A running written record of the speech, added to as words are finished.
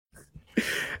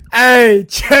Hey,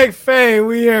 check fame.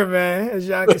 We here, man. As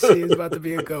y'all can see, it's about to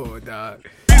be a good one, dog.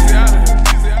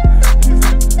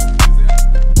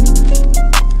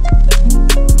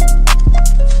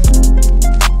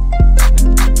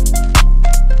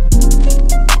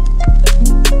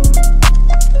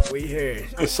 We here.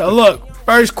 So look,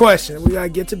 first question. We gotta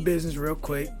get to business real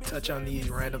quick. Touch on these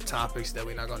random topics that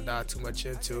we're not gonna dive too much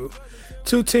into.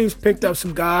 Two teams picked up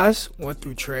some guys. One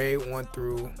through trade, one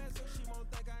through.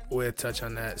 We'll touch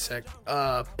on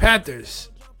that Panthers.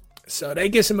 So they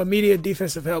get some immediate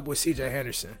defensive help with C.J.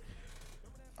 Henderson.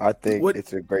 I think What-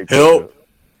 it's a great Help. pickup.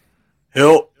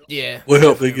 Help. Yeah. What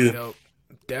help they definitely get? help.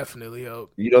 Definitely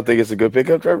help. You don't think it's a good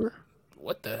pickup, Trevor?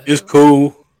 What the hell? It's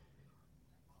cool.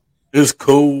 It's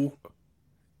cool.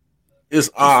 It's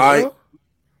alright.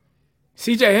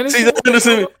 C.J.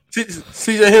 Henderson?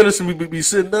 CJ Henderson be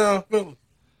sitting down, fella.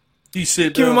 He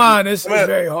sit Keep down. in mind, it's Man,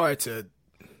 very hard to.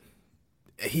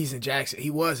 He's in Jackson. He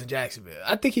was in Jacksonville.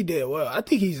 I think he did well. I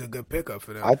think he's a good pickup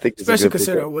for them. I think it's a especially good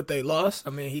considering pickup. what they lost. I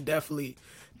mean, he definitely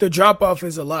the drop off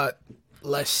is a lot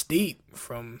less steep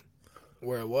from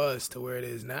where it was to where it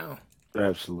is now.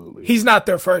 Absolutely. He's not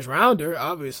their first rounder,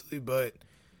 obviously, but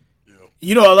Yeah.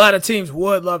 you know, a lot of teams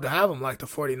would love to have him, like the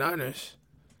 49ers.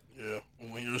 Yeah,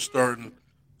 when you're starting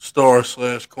star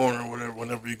 / corner, whatever,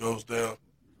 whenever he goes down,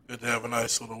 good to have a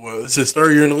nice little. It's his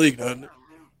third year in the league, doesn't it?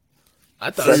 I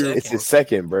thought Second, it's second. his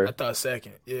second, bro. I thought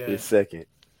second. Yeah. His second.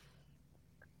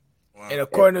 Wow. And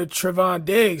according to Trevon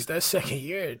Diggs, that second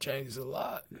year changes a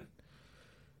lot.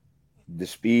 The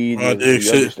speed, Ron you Diggs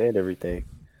shit. understand everything.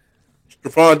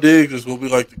 Stephon Diggs is what we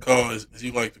like to call, as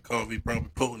you like to call, he probably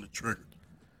pulling the trigger.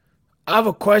 I have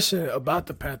a question about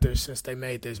the Panthers since they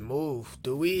made this move.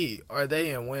 Are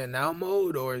they in win now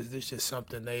mode, or is this just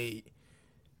something they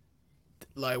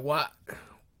like? What?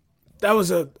 That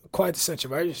was quite a sense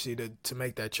of urgency to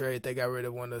make that trade. They got rid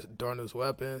of one of Darnold's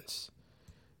weapons,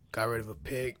 got rid of a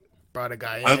pick, brought a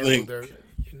guy in. I think-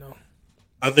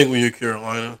 I think when you're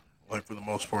Carolina, like for the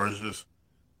most part, it's just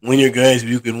win your games if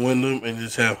you can win them and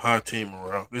just have high team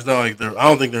around. It's not like I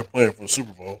don't think they're playing for a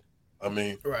Super Bowl. I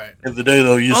mean, right. at the end of the day,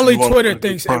 though, you Only just want Twitter to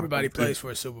thinks get everybody proper plays for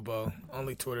a Super Bowl.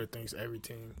 Only Twitter thinks every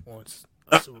team wants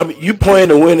a Super I Bowl. mean, you playing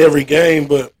to win every game,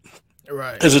 but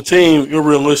right. as a team, you're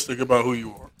realistic about who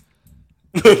you are.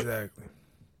 Exactly.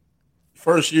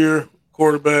 First year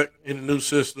quarterback in a new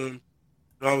system. You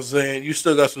know what I'm saying? You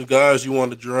still got some guys you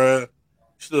want to draft.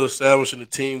 Still establishing the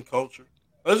team culture.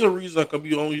 There's a reason I could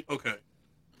be only okay.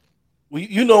 Well,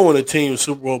 you know when a team is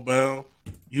Super Bowl bound,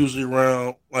 usually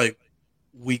around like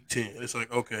week 10. It's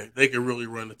like, okay, they can really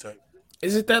run the table.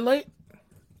 Is it that late?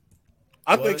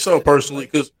 I think so personally,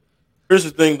 because here's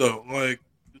the thing though, like,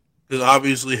 because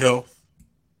obviously health.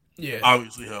 Yeah.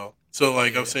 Obviously health. So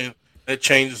like I'm saying, that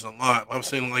changes a lot. I'm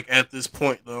saying like at this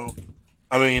point though,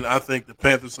 I mean I think the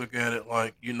Panthers look at it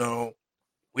like,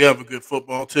 we have a good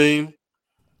football team.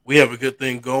 We have a good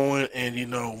thing going,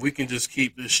 and we can just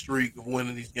keep this streak of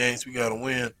winning these games. We got to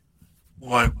win.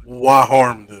 Like, why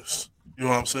harm this? You know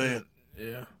what I'm saying?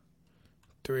 Yeah.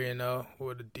 3-0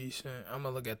 with a decent. I'm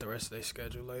gonna look at the rest of their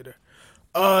schedule later.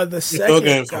 The second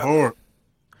games are hard.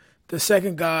 The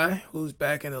second guy who's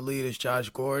back in the lead is Josh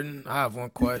Gordon. I have one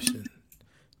question: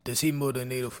 does he move the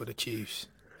needle for the Chiefs?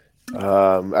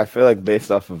 I feel like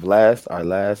based off of our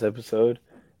last episode,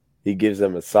 he gives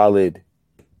them a solid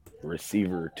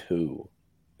receiver 2,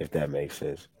 if that makes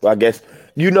sense. Well, I guess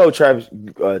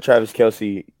Travis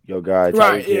Kelsey, your guy,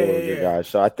 Right, Tyreek Hill, yeah. your guy.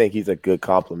 So I think he's a good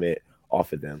compliment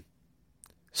off of them.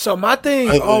 So my thing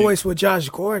I think- always with Josh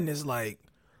Gordon is like,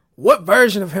 what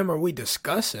version of him are we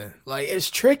discussing? Like, it's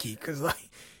tricky because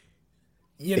like,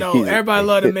 everybody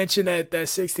love to mention that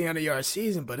 1,600-yard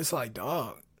season, but it's like,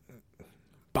 dog. I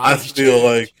bodies feel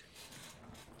change.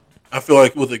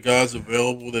 like with the guys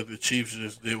available that the Chiefs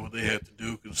just did what they had to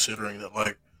do, considering that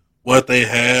like what they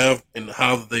have and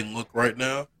how they look right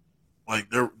now, like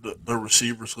their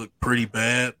receivers look pretty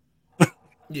bad.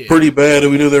 Yeah. Pretty bad,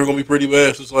 and we knew they were going to be pretty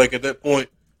bad. So it's like at that point,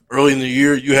 early in the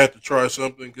year, you have to try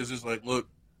something because it's like, look,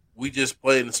 we just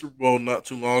played in the Super Bowl not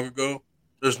too long ago.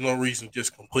 There's no reason to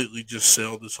just completely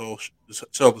sell this whole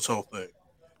thing.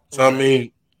 So I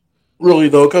mean, really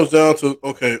though, it comes down to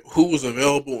okay, who was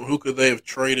available and who could they have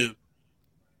traded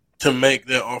to make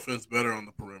that offense better on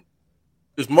the perimeter?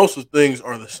 Because most of the things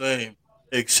are the same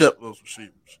except those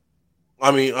receivers.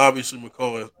 I mean, obviously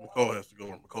McCall has to go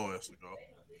where McCall has to go.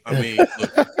 I mean,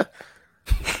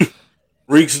 look,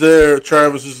 Reek's there,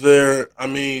 Travis is there. I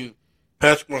mean,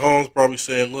 Patrick Mahomes probably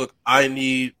saying, look, I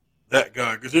need that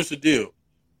guy. Because here's the deal.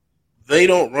 They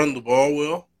don't run the ball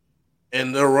well,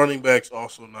 and their running back's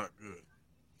also not good.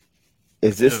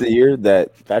 Is this the year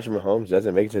that Patrick Mahomes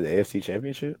doesn't make it to the AFC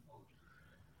Championship?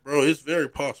 bro. It's very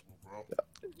possible, bro.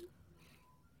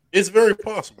 It's very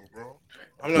possible, bro.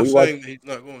 I'm not We watched saying that he's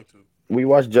not going to. we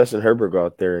watched Justin Herbert go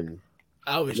out there and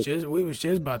We was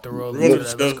just about to roll We're gonna into that.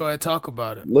 Let's discuss- go ahead and talk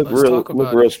about it. look Let's talk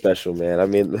about real it. special, man. I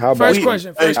mean, how about First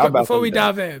question. how about Before them we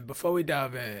Ducks? before we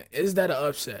dive in, is that an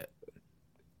upset?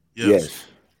 Yes.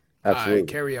 All Absolutely.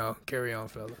 right, carry on,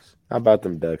 fellas. How about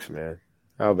them Ducks, man?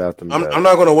 How about them Ducks? I'm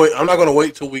not gonna wait. I'm not gonna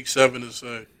wait till week 7 to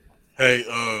say, hey,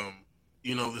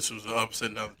 this was an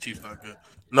upset. Now the Chiefs not good.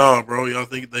 Nah, bro. Y'all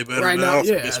think they better Right now? now,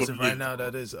 yeah, Guess as what of they right did. now,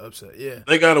 that is an upset. Yeah,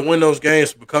 They got to win those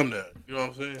games to become that. You know what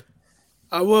I'm saying?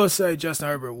 I will say Justin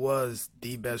Herbert was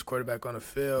the best quarterback on the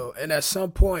field, and at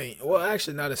some point, well,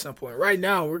 actually not at some point. Right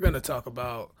now, we're gonna talk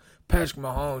about Patrick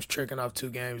Mahomes tricking off 2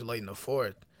 games late in the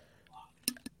fourth.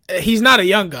 He's not a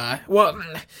young guy. Well,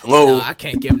 Hello. no, I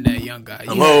can't give him that young guy.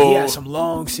 Hello. He had some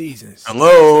long seasons. He's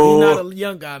Hello. not a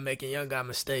young guy making young guy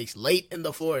mistakes late in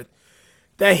the fourth.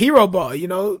 That hero ball,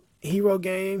 hero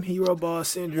game, hero ball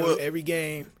syndrome. Well- every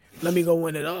game, let me go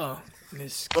win it all.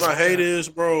 What I hate is,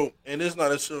 bro, and it's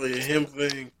not necessarily a him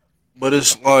thing, but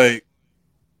it's like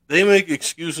they make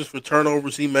excuses for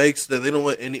turnovers he makes that they don't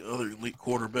let any other elite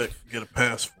quarterback get a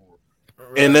pass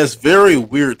for. And that's very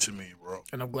weird to me, bro.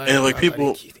 And I'm glad. and, like, I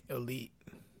people- elite.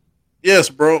 Yes,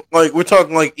 bro. Like, we're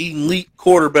talking like elite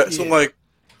quarterbacks. So, Yeah. like,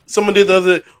 someone did the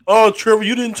other day, oh, Trevor,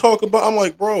 you didn't talk about. I'm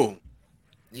like, bro,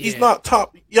 he's Yeah. not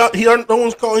top. No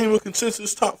one's calling him a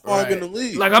consensus top 5 in the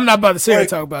league. Like, I'm not about to sit here and Like-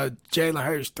 talk about Jalen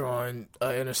Hurts throwing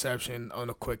an interception on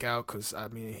a quick out because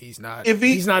he's not. If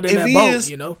he- he's not in if that he boat, is-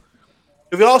 you know.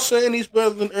 If y'all saying he's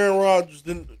better than Aaron Rodgers,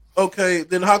 then okay,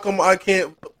 then how come I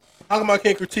can't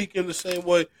critique him the same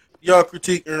way y'all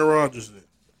critique Aaron Rodgers? Then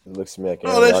It looks to me like no,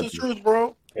 Aaron that's Rodgers. the truth,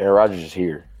 bro. Aaron Rodgers is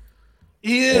here.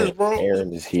 He is, bro.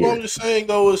 Aaron is That's what I'm here. just saying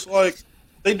though. It's like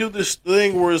they do this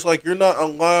thing where it's like you're not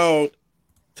allowed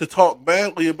to talk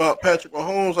badly about Patrick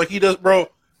Mahomes like he does, bro.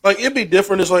 Like it'd be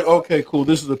different. It's like okay, cool.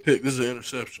 This is a pick. This is an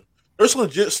interception. There's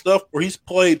legit stuff where he's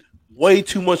played way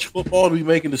too much football to be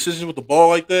making decisions with the ball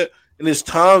like that. And there's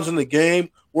times in the game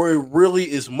where it really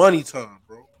is money time,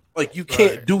 bro. Like you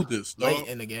can't Right. do this, dog. Late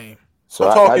in the game, So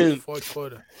I'm talking. fourth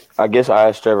quarter. I guess I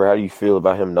asked Trevor, how do you feel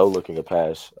about him no looking a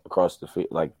pass across the field,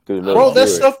 like through the middle Bro, of the that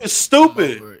field? stuff is I'm over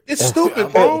stupid. it. It's stupid,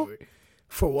 I'm bro. over it.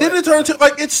 For what? Then it turned to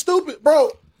like it's stupid, bro.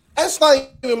 That's not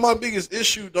even my biggest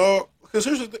issue, dog. Because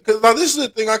now this is the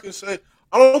thing I can say.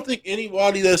 I don't think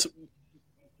anybody that's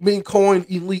being coined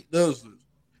elite does this.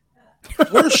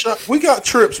 We got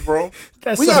trips, bro.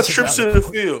 That's We got such a trips to valid the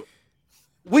point. field.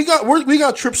 We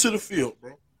got trips to the field,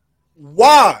 bro.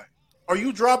 Why are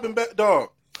you dropping back, dog?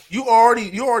 You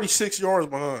already 6 yards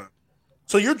behind.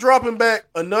 So you're dropping back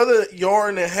another yard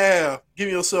and a half,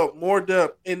 giving yourself more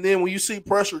depth, and then when you see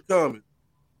pressure coming,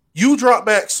 you drop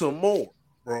back some more,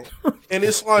 bro. And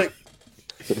it's like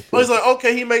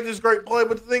okay, he made this great play,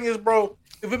 but the thing is, bro,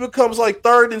 if it becomes like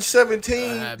 3rd and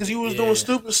 17 because he was doing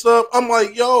stupid stuff, I'm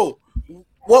like, yo,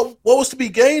 what was to be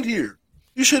gained here?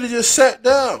 You should have just sat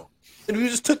down. And if you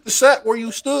just took the sack where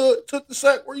you stood, took the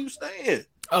sack where you stand.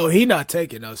 Oh, he not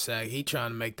taking no sack. He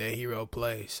trying to make that hero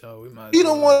play. So we might. He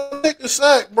don't want to take the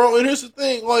sack, bro. And here's the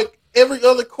thing, like every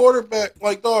other quarterback,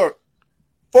 like dog,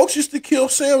 folks used to kill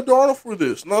Sam Darnold for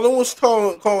this. Now, no one's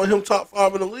calling him top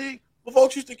 5 in the league, but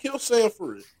folks used to kill Sam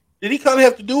for it. Did he kind of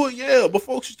have to do it? Yeah, but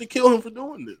folks used to kill him for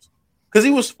doing this because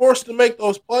he was forced to make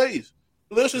those plays.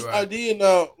 So there's this idea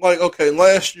now, like, okay,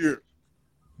 last year,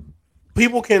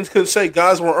 people can say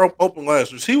guys weren't open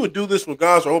last year. So he would do this when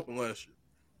guys are open last year.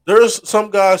 There's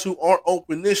some guys who aren't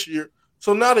open this year,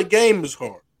 so now the game is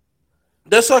hard.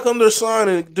 That's like under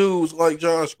signing dudes like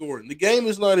Josh Gordon. The game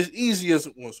is not as easy as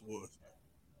it once was.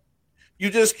 You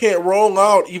just can't roll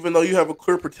out even though you have a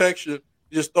clear protection.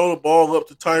 You just throw the ball up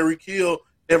to Tyreek Hill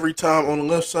every time on the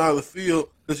left side of the field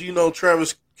because you know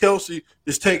Travis Kelce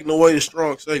is taking away the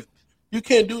strong safety. You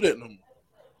can't do that no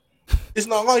more. It's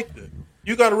not like that.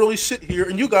 You got to really sit here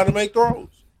and you got to make throws.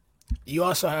 You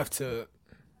also have to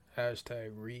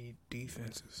 #read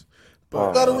defenses. You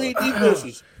But got to read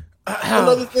defenses.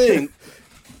 Another thing.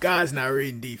 guys not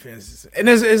reading defenses, and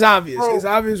it's obvious. Bro. It's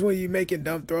obvious when you're making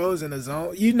dumb throws in the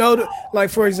zone. You know, like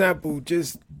for example,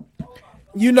 just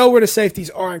you know where the safeties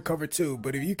are in cover 2,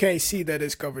 but if you can't see that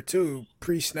it's cover 2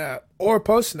 pre-snap or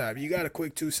post-snap, you got a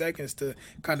quick 2 seconds to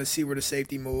kind of see where the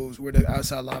safety moves, where the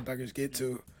outside linebackers get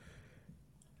to,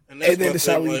 and that's then my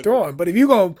decide thing, where you're like, throwing. But if you're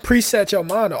gonna preset your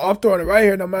mind, I'm throwing it right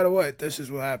here, no matter what. This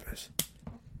is what happens.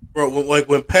 bro,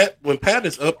 when Pat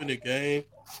is up in the game,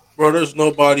 bro, there's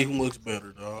nobody who looks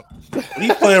better, dog. When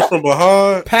he playing from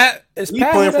behind, Pat is he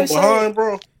Pat playing who they from behind,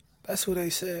 bro. That's who they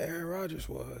said Aaron Rodgers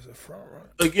was, a front runner.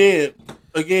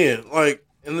 Again, like,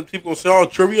 and then people gonna say, "Oh,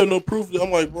 Trivia, no proof."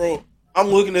 I'm like, bro, I'm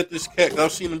looking at this cat.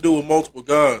 I've seen him do with multiple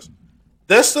guys.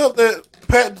 That stuff that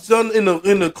Pat's done in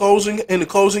the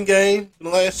closing game in the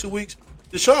last 2 weeks.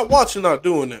 Deshaun Watson not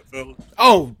doing that, fellas.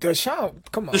 Oh, Deshaun,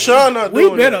 come on. Deshaun not doing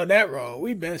that. We've been on that road.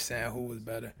 We've been saying who was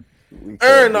better.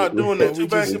 Aaron not doing that. Two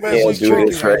back-to-back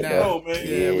weeks right now. Oh, man.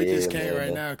 Yeah, we just can't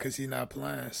right now because he's not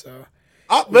playing. So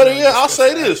I'll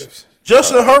say this: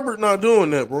 Justin Herbert not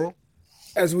doing that, bro.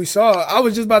 As we saw, I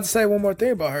was just about to say one more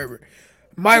thing about Herbert.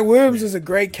 Mike Williams is a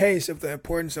great case of the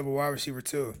importance of a wide receiver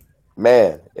too.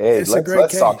 Man, hey, It's a great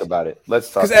let's case. talk about it.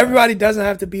 Let's talk Because everybody doesn't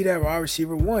have to be that wide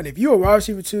receiver one. If you're a wide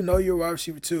receiver two, know you're a wide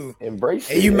receiver two. Embrace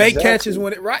it. And you make Exactly. catches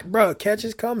when it right, bro.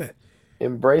 Catches coming.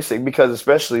 Embrace it, because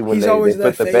especially when He's they always put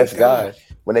that the fade best guy. guy,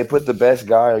 when they put the best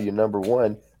guy on your number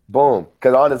one, boom.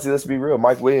 Because honestly, let's be real,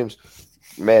 Mike Williams,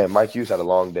 man, Mike Hughes had a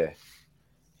long day.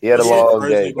 He had a What's so long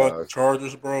crazy day, about the dog.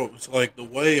 Chargers, bro? It's like the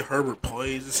way Herbert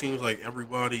plays. It seems like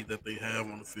everybody that they have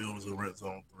on the field is a red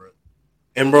zone threat.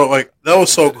 And bro, like that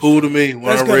was so cool to me when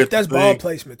That's I good. read. That's the ball thing.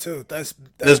 placement too. That's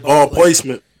Ball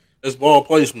placement. That's ball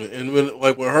placement. And when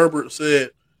Herbert said,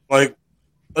 like,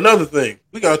 another thing,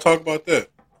 we gotta talk about that.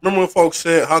 Remember when folks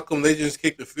said, "How come they just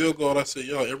kicked the field goal?" I said,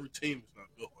 "Y'all, every team is not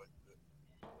built like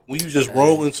that. When you just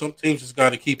rolling, some teams just got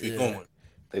to keep it going.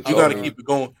 They You told got to me- keep it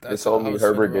going." They told me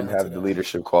Herbert didn't have the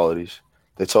leadership qualities.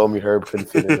 They told me Herbert couldn't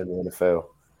fit in the NFL.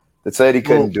 They said he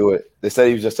couldn't do it. They said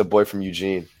he was just a boy from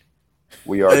Eugene.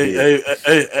 We are here.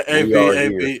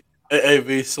 Hey,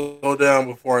 V, slow down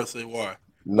before I say why.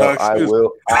 No, I excuse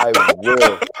will.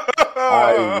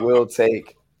 I will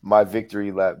take my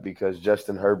victory lap because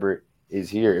Justin Herbert is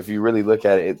here. If you really look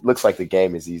at it, it looks like the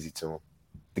game is easy to him.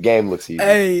 The game looks easy.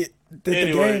 Hey, did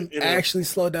Anyway, the game actually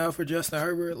slow down for Justin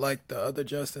Herbert like the other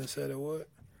Justin said it would?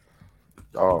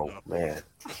 Oh man,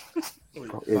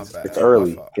 it's bad.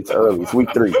 early. My fault. It's early. It's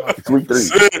week 3. It's week 3.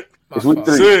 Sit. It's week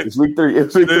 3. Sit. It's week 3.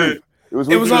 It's week 3. It was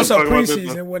It was week also talk about this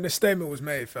preseason when the statement was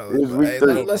made, fellas. It was But, week hey,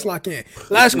 3. let's lock in.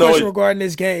 Last No, question it- regarding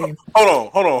this game.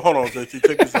 Hold on, JT.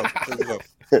 Check this out.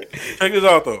 Check this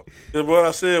out, though. 'Cause what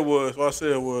I said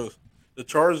was the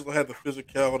Chargers had the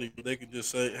physicality, but they could just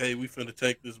say, "Hey, we finna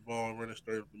take this ball and run it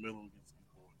straight up the middle against these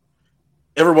boys."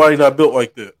 Everybody's not built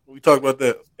like that. We talk about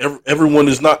that. Everyone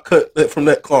is not cut from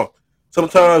that cloth.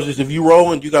 Sometimes if you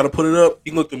rolling, you got to put it up.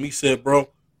 He looked at me and said, "Bro,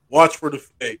 watch for the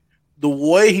fade." The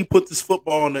way he put this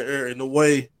football in the air and the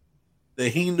way that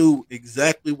he knew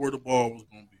exactly where the ball was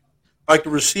going to be. Like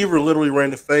the receiver literally ran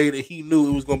the fade and he knew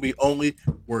it was going to be only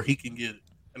where he can get it.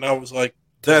 And I was like,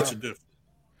 that's a difference.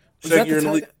 Was that Second year in the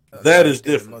the league, tight- that he is did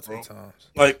it different, bro. multiple times.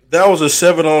 Like that was a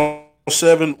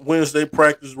 7-on-7 Wednesday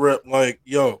practice rep. Like,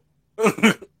 yo,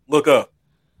 look up.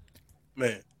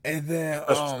 Man, And then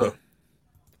that's what's up.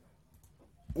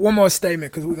 one more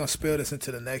statement because we're going to spill this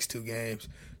into the next two games.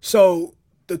 So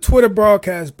the Twitter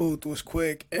broadcast booth was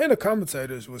quick and the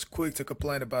commentators was quick to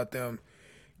complain about them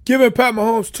giving Pat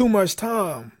Mahomes too much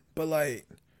time. But, like,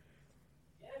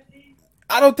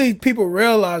 I don't think people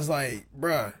realize, like,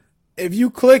 bruh, if you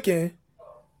clicking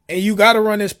and you got to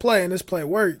run this play and this play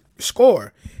work,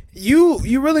 score. You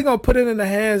really going to put it in the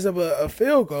hands of a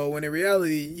field goal when in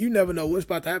reality you never know what's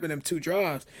about to happen in them two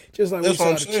drives. Just like That's we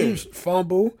what saw I'm the saying. Chiefs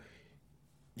fumble.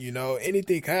 You know,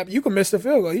 anything can happen. You can miss the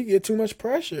field goal. You get too much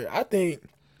pressure. I think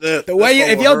the way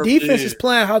if your defense is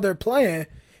playing how they're playing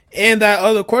and that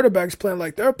other quarterback's playing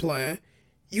like they're playing,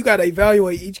 you got to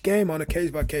evaluate each game on a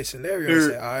case-by-case scenario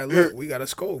and say, all right, look, we got to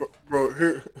score. Bro,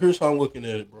 here's how I'm looking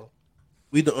at it, bro.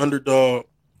 We the underdog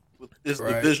with this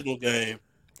Right. divisional game.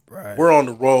 Right. We're on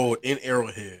the road in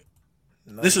Arrowhead.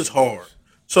 This is hard.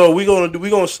 So we're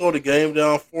gonna slow the game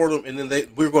down for them, and then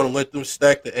we're gonna let them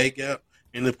stack the A gap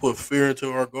and then put fear into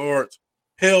our guards.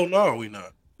 Hell no, we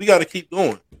not. We got to keep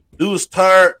going. Dude's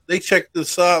tired. They checked the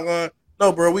sideline.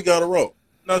 No, bro, we got to roll.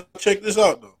 Now check this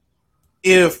out though.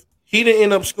 If he didn't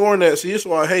end up scoring that, see, this is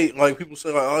why I hate. Like people say,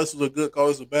 like, "Oh, this is a good call.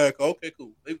 This is a bad call." Okay,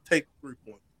 cool. They take 3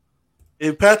 points.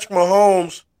 If Patrick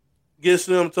Mahomes gets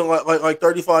them to like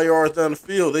 35 yards down the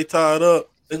field, they tie it up.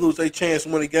 They lose their chance to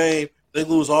win the game. They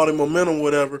lose all their momentum,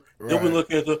 whatever. They'll be Right.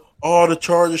 looking at the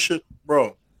Chargers shit.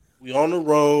 Bro, we on the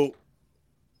road.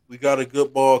 We got a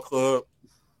good ball club.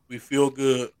 We feel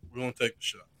good. We're going to take the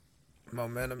shot.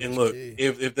 Momentum And is look, key.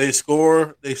 if they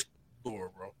score, they score,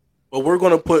 bro. But we're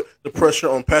going to put the pressure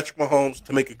on Patrick Mahomes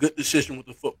to make a good decision with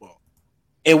the football.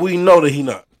 And we know that he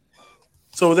not.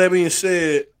 So with that being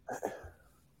said,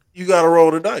 you got to roll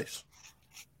the dice.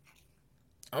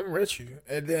 I'm with you.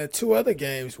 And then two other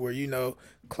games where,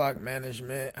 clock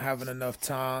management, having enough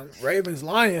time. Ravens,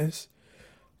 Lions.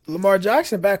 Lamar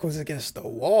Jackson back was against the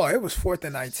wall. It was 4th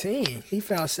and 19. He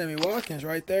found Sammy Watkins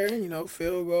right there,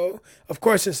 field goal. Of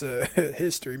course, it's a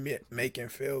history-making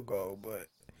field goal, but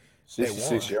They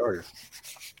 66 won. yards.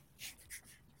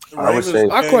 The I would Ravens say.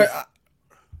 I games, quit.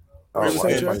 Oh, Ravens why Say,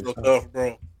 games Trey. are you so say? tough,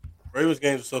 bro. Ravens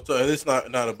games are so tough, and it's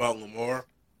not about Lamar.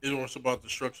 It's about the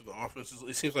structure of the offense.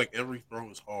 It seems like every throw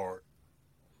is hard.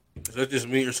 Is that just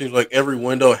me, or it seems like every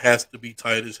window has to be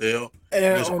tight as hell, and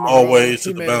And it's on the run, always to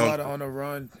he the made a lot of boundary. on the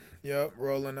run. Yep,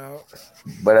 rolling out.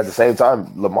 But at the same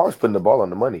time, Lamar's putting the ball on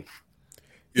the money.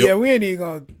 Yep. Yeah, we ain't even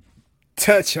gonna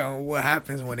touch on what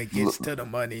happens when it gets to the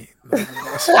money.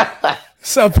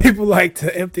 Some people like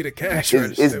to empty the cash Is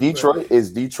register,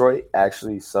 but Detroit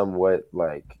actually somewhat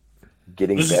like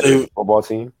getting This is better as a a football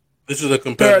team? this is a their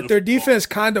competitive their football. defense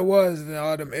kind of was in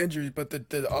all them injuries, but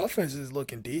the offense is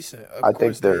looking decent. Of I course,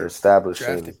 think they're they establishing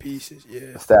drafted pieces.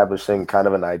 Yeah, kind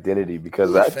of an identity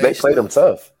because little they played them facelift.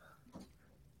 tough.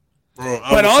 Bro,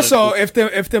 I'm But gonna say also, this.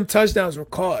 if them touchdowns were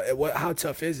caught, how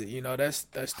tough is it? You know, that's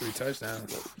 3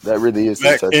 touchdowns. That really is the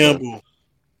Matt touchdown. Campbell,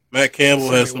 Matt Campbell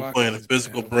Sammy has them Watkins playing a is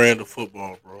physical bad. brand of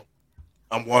football, bro.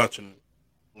 I'm watching it.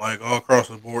 Like all across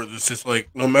the board, it's just like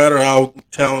no matter how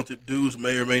talented dudes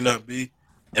may or may not be,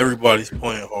 everybody's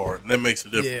playing hard, and that makes a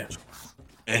Yeah, difference.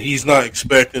 And he's not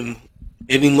expecting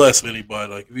any less of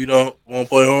anybody. Like if you don't want to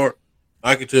play hard,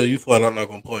 I can tell you flat out not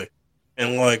gonna play.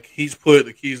 And like he's put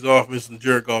the keys to offense in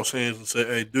Jared Goff's hands and said,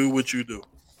 "Hey, do what you do.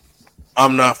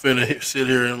 I'm not finna sit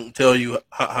here and tell you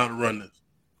how to run this.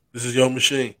 This is your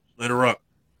machine. Let it rock.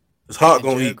 Cause Hawk and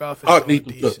gonna Jared eat. Goff is Hawk doing needs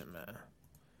them too. decent, man.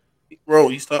 Bro,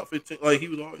 he's top 15. Like he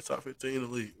was always top 15 in the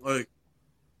league. Like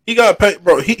he got paid,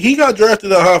 bro. He got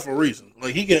drafted that high for a reason.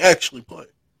 Like he can actually play.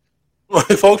 Like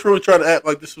folks really try to act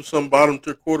like this was some bottom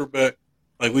tier quarterback,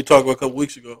 like we talked about a couple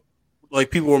weeks ago.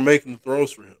 Like people were making the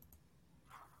throws for him.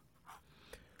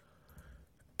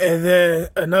 And then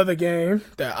another game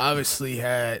that obviously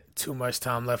had too much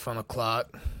time left on the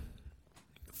clock.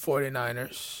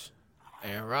 49ers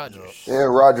and Rodgers.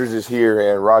 Aaron Rodgers is here,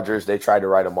 and Rodgers, they tried to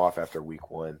write him off after week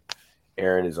 1.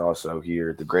 Aaron is also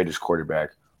here, the greatest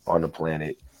quarterback on the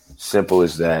planet. Simple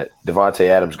as that. Devontae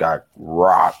Adams got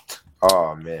rocked.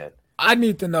 Oh, man. I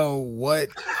need to know what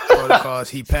protocols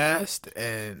he passed,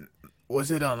 and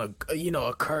was it on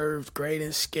a curved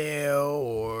grading scale,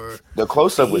 or The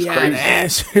close-up was he had crazy.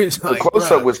 answers The like,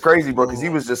 close-up bruh. was crazy, bro, because he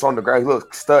was just on the ground. He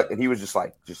looked stuck, and he was just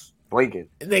blinking.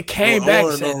 And they came Well, I back and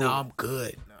wanna said, know- "No, I'm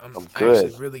good. I'm good."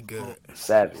 actually really good."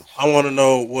 Savage. I want to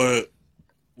know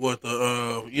what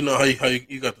the you know how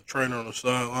you got the trainer on the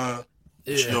sideline.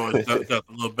 She Yeah. always got the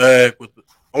little bag with the.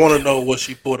 I want to know what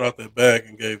she pulled out that bag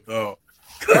and gave dog.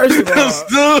 First of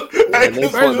all, Man, they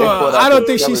First pulled of all, out I them don't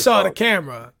think she smelling saw the salts.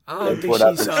 camera. I They don't think pulled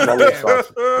out she them saw the smelling camera. salts.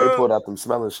 They pulled out them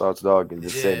smelling salts, dog, and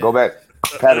just Yeah. said, "Go back,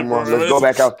 pat him on. Let's go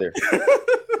back out there.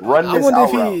 Run I this wonder out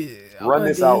if route. he. I Run wonder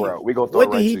this did out he- route. We gonna throw What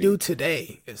it right did he to do you."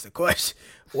 today? Is the question.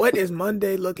 What is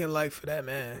Monday looking like for that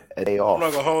man? And they I'm not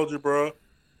off. gonna hold you, bro.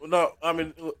 Well, no, I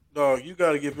mean, dog, you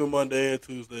gotta give him Monday and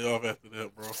Tuesday off after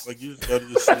that, bro. Like you just gotta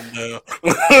just sit him down.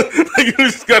 Like, you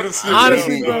just gotta sit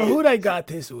Honestly, down. bro, dog. who they got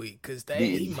this week? Because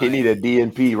He need a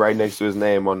DNP right next to his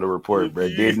name on the report, bro.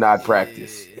 Did not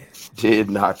practice. Yeah. Did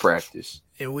not practice.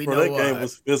 And we Bro, know that why. game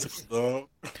was physical,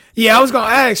 dog. Yeah, I was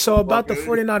gonna ask. So about the Okay.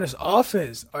 49ers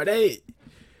offense, are they?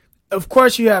 Of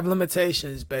course, you have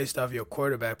limitations based off your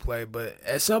quarterback play, but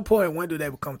at some point, when do they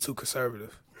become too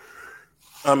conservative?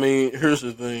 I mean, here's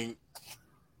the thing.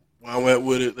 When I went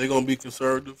with it, they're gonna be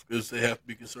conservative because they have to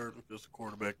be conservative because the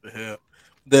quarterback they have.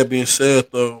 That being said,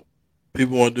 though,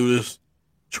 people want to do this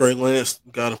Trey Lance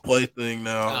got to play thing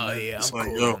now. Oh man. yeah, It's I'm like,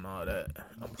 cool yo, on all that.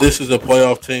 this is a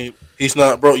playoff team. He's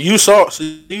not, bro. You saw,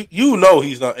 see, you know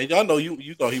he's not, and I know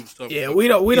you thought he was tough. Yeah, but we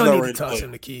don't he's not need to ready toss play.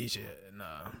 him the keys yet. Nah.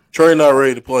 Trey not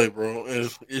ready to play, bro. And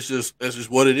it's just that's just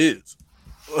what it is.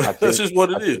 That's just what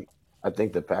it is. I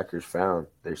think the Packers found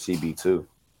their CB2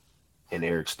 in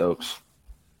Eric Stokes.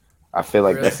 I feel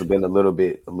like Really? that's been a little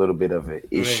bit of an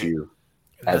issue.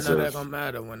 None As of of- that gonna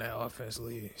matter when that offense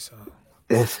leaves. So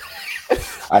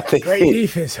I think great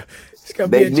defense. It's gonna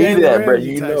they be a need Jalen that, bro.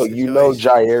 Ramsey type You know,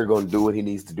 situation. Jair gonna do what he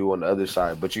needs to do on the other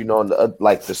side. But on the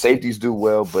like the safeties do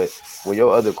well, but when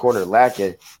your other corner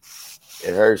lacking,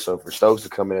 it hurts. So for Stokes to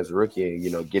come in as a rookie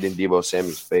and get in Debo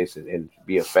Samuel's face and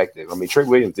be effective. I mean, Trey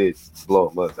Williams did blow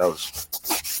him up. That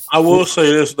was I will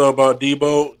say this though about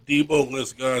Debo. Debo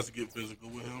lets guys get physical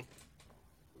with him.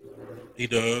 He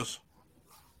does.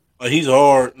 Like he's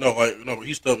hard. No,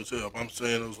 he's tough as hell. I'm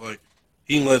saying it was like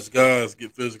he lets guys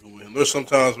get physical with him. There's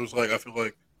sometimes where it's like I feel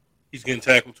like he's getting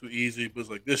tackled too easy, but it's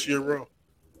like this year, bro,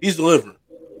 he's delivering.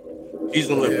 He's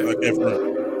delivering. I can't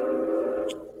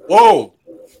front. Whoa.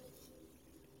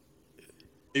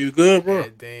 You good, bro?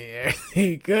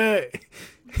 Everything good.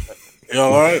 You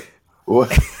all right?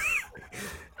 what?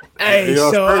 Hey,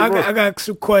 y'all so straight, I bro. got, I got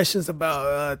some questions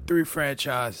about three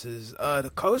franchises.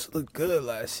 The Colts looked good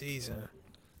last season.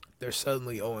 They're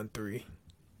suddenly 0-3.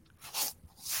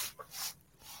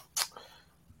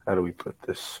 How do we put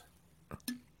this?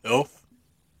 Health.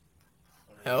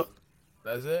 Hell,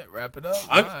 that's it. Wrap it up.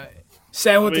 I- All right.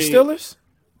 Same with the mean- Steelers.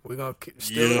 We're gonna keep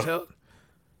Steelers Yeah. health,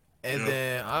 and Yeah.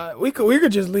 then we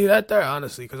could just leave that there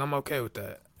honestly because I'm okay with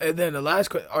that. And then the last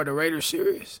are the Raiders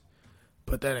serious?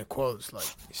 Put that in quotes, like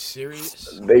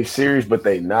serious. They serious, but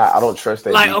they not. I don't trust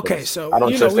that. Like defense. okay, so I don't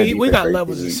you know trust that we defense got for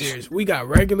levels 18 of weeks. serious. We got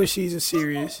regular season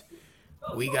serious.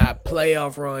 We got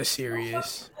playoff run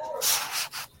serious.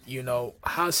 You know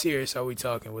how serious are we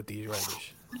talking with these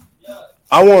Raiders?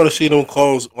 I want to see them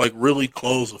really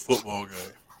close a football game.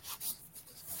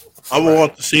 I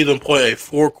want to see them play a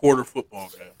 4-quarter football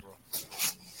game, bro.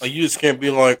 Like you just can't be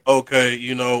like, okay,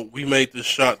 we made this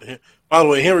shot to him. By the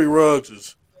way, Henry Ruggs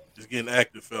is getting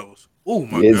active, fellas. Oh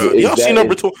my god! Y'all see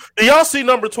number 20? Do y'all see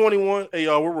number 21? Hey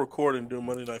y'all, we're recording during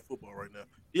Monday Night Football right now.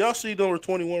 Do y'all see number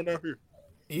 21 out here?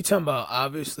 You talking about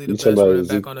obviously the You best talking about running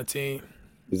back on the team?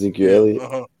 Ezekiel Elliott.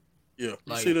 Yeah. You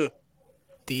Like, see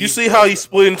you see how he's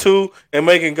splitting two and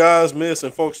making guys miss,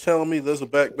 and folks telling me there's a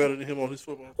back better than him on his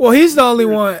football. Well, he's the only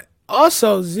one.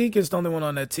 Also, Zeke is the only one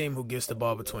on that team who gets the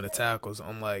ball between the tackles.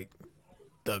 Unlike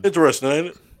the Interesting, ain't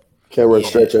it? Can't run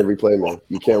stretch every play, man.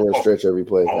 You can't run stretch every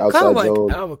play. kind Outside of like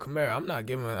zone, Alvin Kamara. I'm not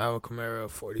giving Alvin Kamara a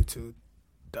 42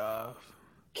 dive.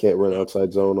 can't run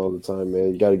outside zone all the time,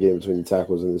 man. You got to get in between the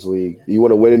tackles in this league. You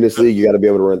want to win in this league, you got to be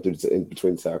able to run in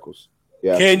between the tackles.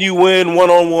 Yeah. Can you win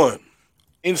 1-on-1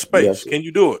 in space? Yes. Can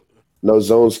you do it? No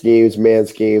zone schemes, man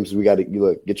schemes. We got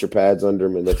to get your pads under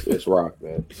them and let's rock,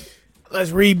 man.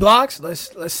 Let's read blocks.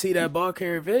 Let's see that ball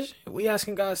carrier vision. We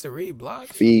asking guys to read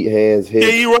blocks. Feet, hands, hips.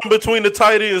 Can you run between the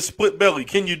tight end and split belly?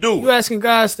 Can you do You it? asking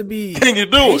guys to be Can you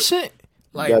do it? patient?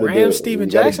 Like You gotta do Ram it. Steven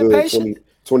You gotta Jackson do it patient?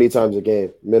 20 times a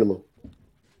game, minimum.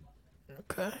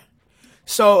 Okay.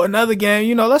 So another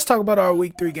game, let's talk about our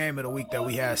week 3 game of the week that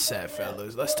we had set,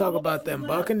 fellas. Let's talk about them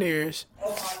Buccaneers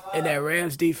and that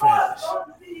Rams defense.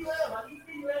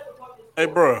 Hey,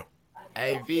 bro.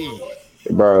 AV.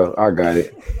 Bro, I got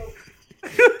it.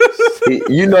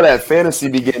 You know that fantasy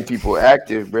be getting people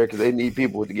active, bro, because they need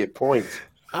people to get points.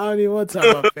 I don't even want to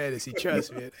talk about fantasy.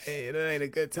 Trust me. Hey, that ain't a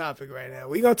good topic right now.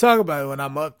 We gonna talk about it when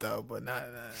I'm up though, but not.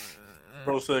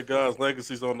 Bro said, guys,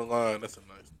 legacy's on the line. That's a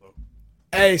nice though.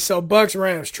 Hey, so Bucks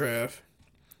Rams, Trev.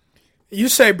 You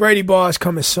say Brady Ball is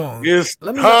coming soon. It's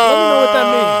Let me know what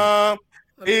that means.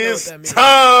 Let me know what It's that means.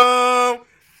 time.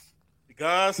 The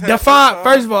guys have Define. some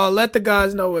First time. of all, let the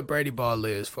guys know what Brady Ball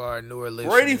is for our newer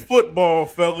listeners. Brady football,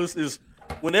 fellas, is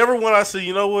whenever when I say,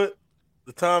 you know what?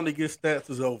 The time to get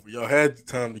stats is over. Y'all had the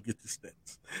time to get the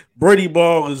stats. Brady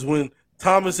Ball is when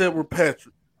Thomas Edward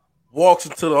Patrick walks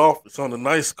into the office on a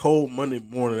nice cold Monday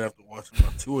morning after watching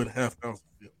about 2.5 hours of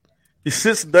film. He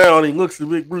sits down, he looks at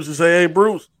Big Bruce and say, hey,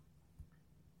 Bruce,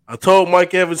 I told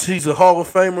Mike Evans he's a Hall of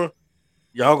Famer.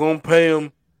 Y'all gonna pay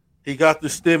him. He got the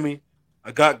stimmy.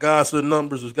 I got guys with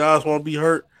numbers. If guys want to be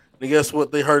hurt, then guess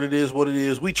what? They hurt. It is what it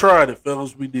is. We tried it,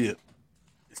 fellas. We did.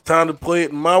 It's time to play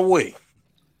it in my way.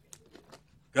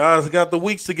 Guys got the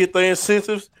weeks to get their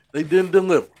incentives. They didn't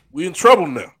deliver. We in trouble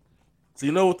now. So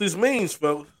you know what this means,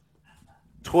 fellas?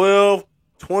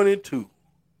 12-22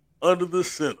 under the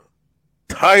center.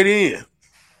 Tight end.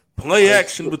 Play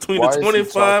action between the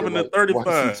 25 and the 35.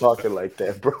 Why is he talking like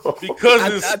that, bro?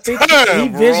 Because it's I think time, he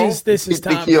visions this You is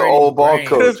think Tom he an Brady old ball brain.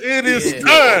 coach? Because it is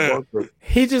Yeah. time.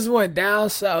 He just went down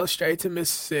south straight to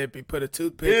Mississippi, put a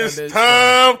toothpick It's under his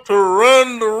time to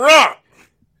run the rock.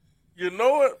 You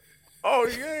know it? Oh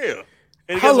yeah.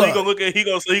 And guess Hold what he up. gonna look at? He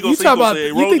gonna say, You talk about? hey,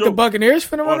 You think the Rojo, Buccaneers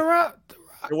finna run around?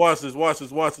 watch this.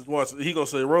 He gonna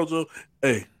say, Rojo,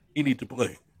 hey, he need to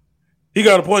play. He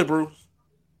got to play, Bruce.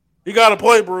 You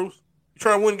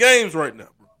trying to win games right now,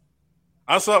 bro.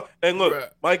 I saw, and look, Bruh.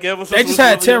 Mike Evans. They just was had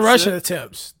really 10 upset. rushing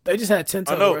attempts. They just had 10 I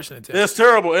total know. rushing attempts. That's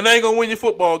terrible, and they ain't gonna win your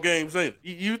football games, ain't it?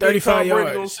 You think Tom 35 Brady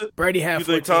gonna yards. sit? Brady had You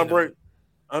think 14 Tom of them. Brady?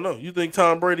 I know. You think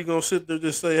Tom Brady gonna sit there and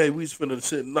just say, "Hey, we just finna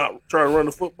sit and not try to run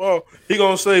the football"? He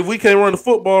gonna say, "If we can't run the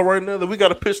football right now, then we got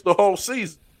to pitch the whole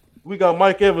season." We got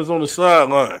Mike Evans on the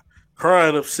sideline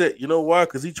crying upset. You know why?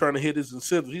 Because he trying to hit his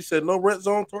incentives. He said, "No red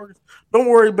zone targets. Don't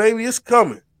worry, baby, it's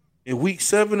coming in week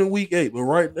 7 and week 8. But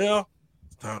right now,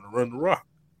 it's time to run the rock.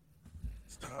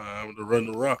 It's time to run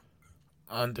the rock."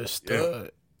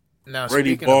 Understood. Now,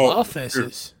 Brady speaking Ball. of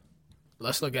offenses,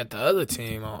 let's look at the other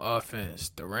team on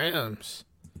offense. The Rams.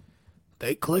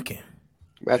 They clicking.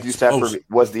 Matthew Stafford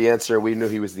was the answer. We knew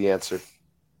he was the answer.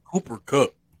 Cooper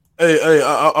Cup. Hey,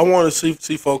 I want to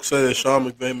see folks say that Sean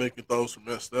McVay making throws from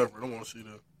Matt Stafford. I want to see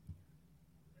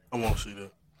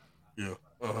that.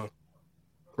 Yeah.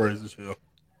 Crazy as hell.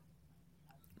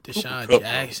 Deshaun Cup,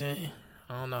 Jackson.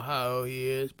 I don't know how old he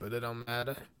is, but it don't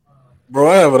matter. bro,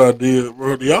 I have an idea,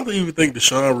 bro. Do y'all even think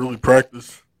Deshaun really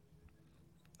practiced?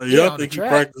 Like, Yeah, y'all on the think he track.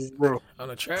 practiced, bro? On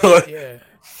the track, Like, yeah.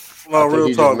 I no, think real he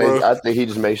just talk, make. bro. I think he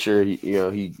just make sure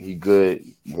he good,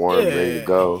 warm, ready to Yeah.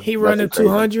 go. He Nothing running crazy.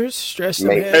 200s, stretch some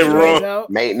Make Hey, bro. hamstrings out.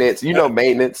 maintenance. You know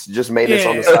maintenance. Just maintenance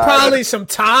on the Yeah, side. probably some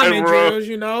timing bro.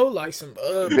 drills, like some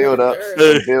Build ups.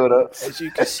 there, Hey, Some build ups. as you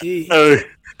can see. hey,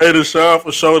 Deshaun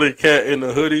for sure the cat in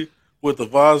the hoodie with the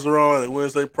visor on and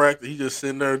Wednesday practice. He just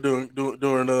sitting there during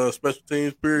special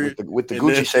teams period, With the and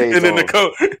then Gucci shades the on.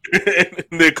 coach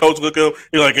and then coach look up.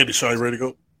 He like, hey, Deshaun, you ready to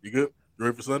go? You good? You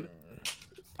ready for Sunday?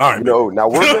 All right, baby. Now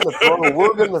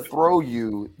we're gonna throw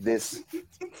you this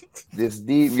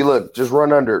deep. You look, just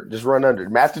run under.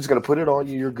 Matthew's gonna put it on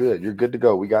you. You're good. You're good to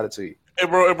go. We got it to you. Hey,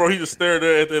 bro, he just stared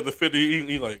there at the 50.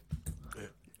 He like,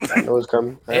 I know it's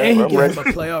coming. And he I'm gave ready. him a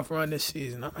playoff run this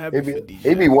season. I'm happy for DJ.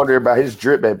 He be wondering about his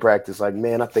drip at practice. Like,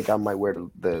 man, I think I might wear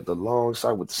the long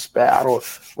side with the spat.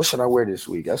 What should I wear this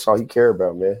week? That's all he care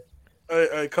about, man.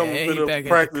 hey, come and And fit he up back the at the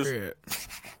practice. crib.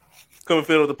 Come and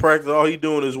fit up the practice. All he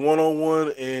doing is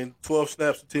 1-on-1 and 12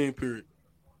 snaps a team period.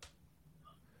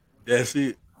 That's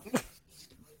it.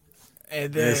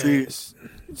 And That's then,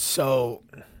 it. so,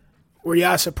 were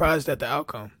y'all surprised at the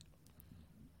outcome?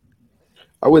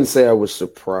 I wouldn't say I was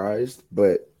surprised,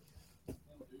 but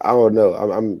I don't know.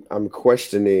 I'm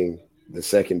questioning the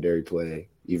secondary play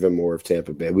even more of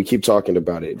Tampa Bay. We keep talking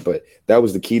about it, but that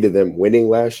was the key to them winning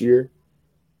last year.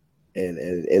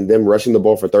 And them rushing the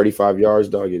ball for 35 yards,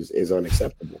 dog, is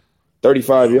unacceptable.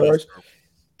 35 yards?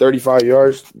 35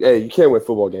 yards. Hey, you can't win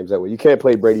football games that way. You can't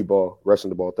play Brady ball rushing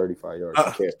the ball 35 yards.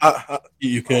 You can't.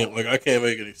 You can't. Like, I can't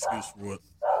make an excuse for what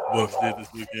Bucks did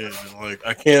this weekend. And, like,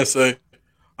 I can't say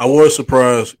I was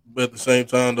surprised, but at the same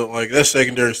time, though, like, that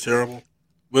secondary is terrible.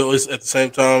 But at the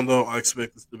same time, though, I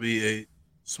expect this to be a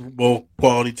Super Bowl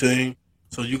quality team.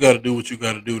 So you got to do what you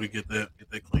got to do to get that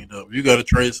cleaned up. You got to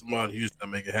trade somebody in Houston to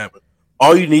make it happen.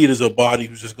 All you need is a body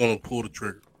who's just going to pull the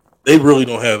trigger. They really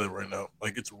don't have that right now.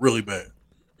 Like, it's really bad.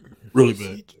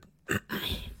 Really bad.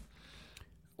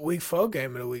 Week 4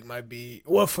 game of the week might be,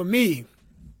 well, for me,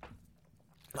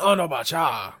 I don't know about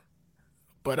y'all,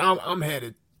 but I'm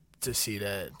headed to see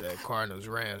that Cardinals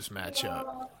Rams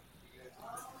matchup.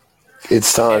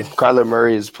 It's time. Kyler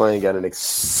Murray is playing at an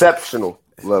exceptional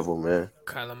level, man.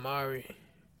 Kyler Murray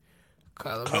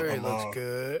looks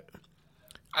good.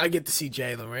 I get to see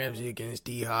Jalen Ramsey against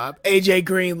D-Hop. AJ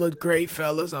Green looked great,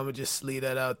 fellas. I'm going to just leave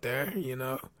that out there,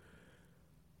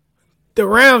 The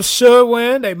Rams should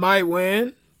win. They might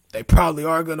win. They probably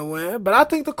are going to win. But I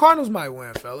think the Cardinals might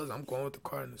win, fellas. I'm going with the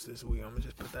Cardinals this week. I'm going to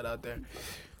just put that out there.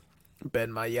 Bet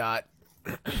my yacht.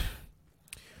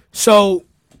 So,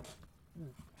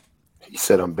 He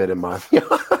said I'm betting my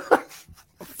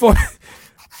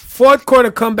fourth quarter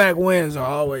comeback wins are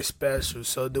always special.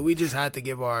 So do we just have to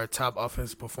give our top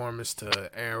offensive performance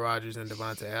to Aaron Rodgers and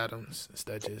Devontae Adams? Is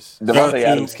that just Devontae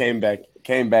Adams came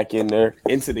back in there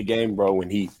into the game, bro, when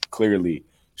he clearly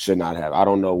should not have. I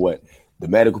don't know what the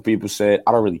medical people said.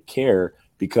 I don't really care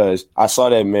because I saw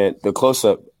that, man. The close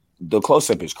up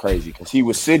is crazy because he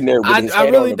was sitting there with his head I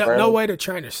really on the don't ground. know way the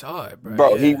trainer saw it, bro.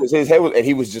 Bro, Yeah. his head was, and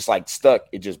he was just like stuck,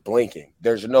 it just blinking.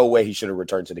 There's no way he should have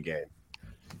returned to the game.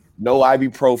 No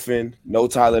ibuprofen, no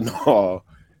Tylenol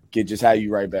can just have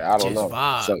you right back. I don't Just know.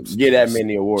 vibes. So get that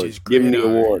many awards. Just Give him the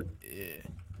gridiron. award. Yeah.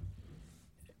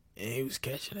 And he was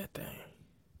catching that thing.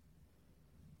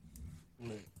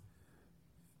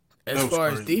 As That was far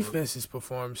crazy, as defense's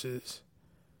performances,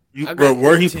 I Bro, got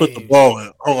where he three put the teams. ball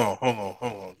at? Hold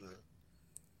on. Did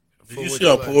For you which see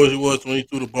how play? poised he was when he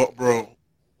threw the ball, bro?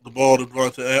 The ball to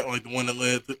Devontae, like the one that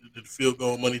led to the field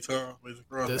goal money time.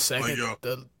 The second, Like, yo,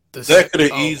 the that second, could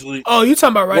have easily. Oh, you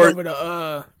talking about right worked. over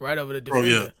the Bro,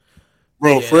 defender?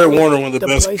 Bro, Yeah, Fred that was Warner, one of the the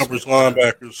best placement. coverage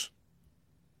linebackers.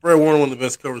 Fred Warner, one of the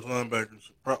best coverage linebackers.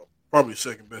 Probably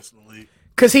second best in the league.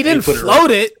 Because he didn't put it float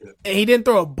right. it, and he didn't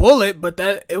throw a bullet, but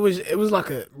it was like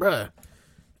a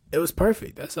it was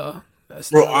perfect. That's all. That's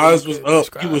Bro, the only way eyes you was could up.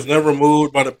 describe He was it. never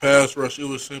moved by the pass rush. It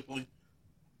was simply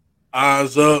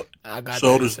eyes up, I got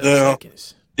shoulders 37 down,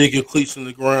 seconds. dig your cleats in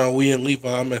the ground. We and Levi,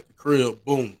 I'm at the crib.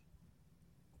 Boom.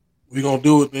 We gonna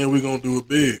do it, man. We gonna do it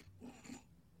big.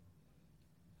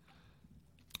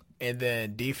 And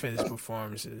then defense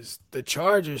performances. The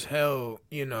Chargers held,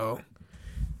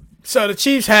 So the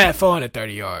Chiefs had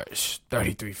 430 yards,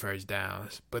 33 first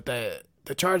downs, but the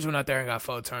Chargers went out there and got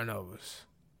 4 turnovers.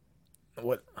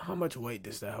 How much weight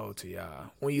does that hold to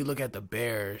y'all? When you look at the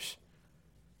Bears,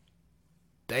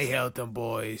 they held them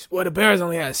boys. Well, the Bears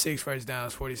only had 6 first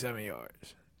downs, 47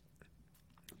 yards.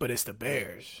 but it's the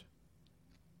Bears.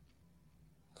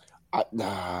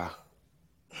 Nah.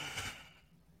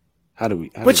 How do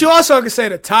we? But you also can say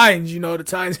the Titans. You know, the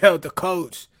Titans held the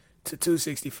Colts to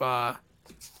 265.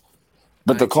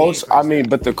 But the Colts,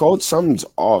 but the Colts, something's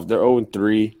off. They're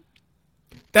 0-3.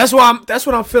 That's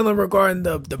what I'm feeling regarding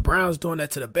the Browns doing that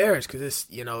to the Bears, because it's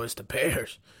the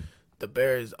Bears. The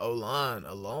Bears O-line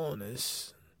alone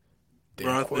is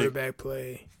their quarterback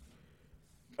play.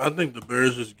 I think the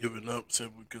Bears just giving up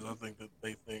simply because I think that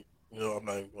they think, I'm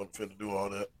not even going to fit to do all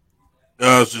that.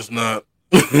 Guys, just not.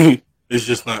 It's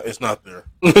just not. It's not there.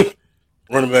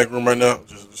 Running back room right now,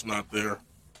 it's not there.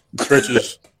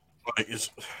 Trenches, like it's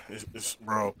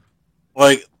bro.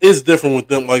 Like, it's different with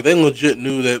them. Like, they legit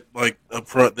knew that, like, up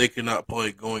front they could not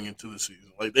play going into the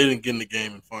season. Like, they didn't get in the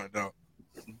game and find out.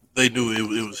 They knew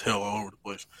it was hell all over the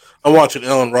place. I'm watching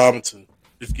Allen Robinson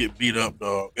just get beat up,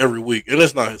 dog, every week, and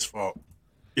it's not his fault.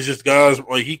 It's just guys,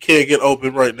 like, he can't get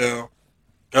open right now.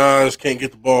 Guys can't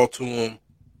get the ball to him.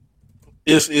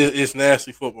 It's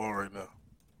nasty football right now.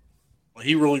 Like,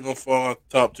 he really gonna fall out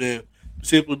the top 10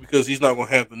 simply because he's not gonna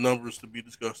have the numbers to be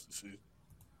discussed this season.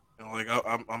 And like,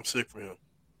 I'm sick for him.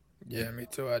 Yeah, me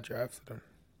too. I drafted him.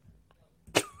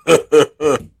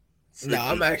 No,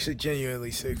 I'm actually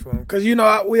genuinely sick for him because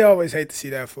we always hate to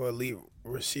see that for elite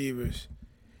receivers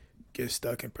get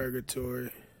stuck in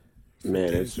purgatory.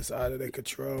 Man, it's just out of their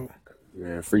control.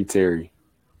 Man, free Terry.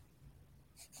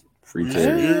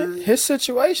 His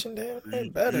situation, damn,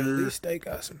 better. At least they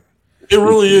got some. It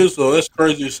really is, though. That's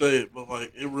crazy to say it, but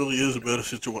like, it really is a better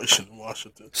situation in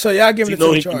Washington. So y'all giving it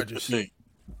to the Chargers?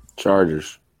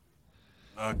 Chargers.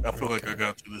 I feel like I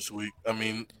got to this week. I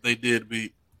mean, they did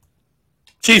beat.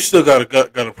 Chiefs still got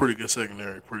a pretty good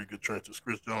secondary, pretty good trenches.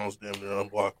 Chris Jones damn near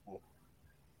unblockable,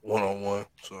 1-on-1.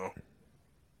 So.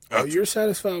 You're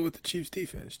satisfied with the Chiefs'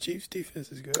 defense? Chiefs'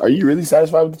 defense is good. Are you really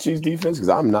satisfied with the Chiefs' defense? Because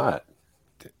I'm not.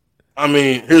 I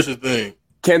mean, here's the thing.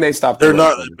 Can they stop the run? They're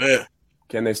not that bad.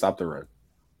 Can they stop the run?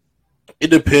 It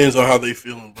depends on how they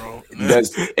feeling, bro.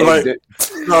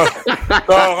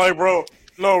 Bro.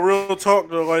 No, real talk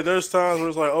though. Like, there's times where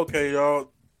it's like, okay,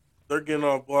 y'all, they're getting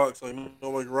off blocks. Like,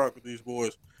 nobody can rock with these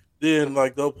boys. Then,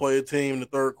 like, they'll play a team in the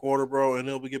third quarter, bro, and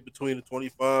they'll get between the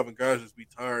 25, and guys just be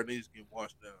tired. They just get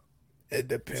washed down. It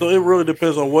depends. So it really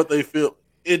depends on what they feel.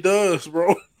 It does,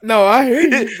 bro. No, I hear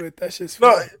you, but that's just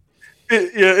fun.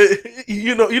 It'd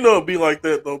be like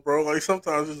that though, bro. Like,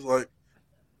 sometimes it's like,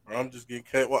 bro, I'm just getting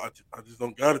cat. Well, I just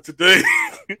don't got it today.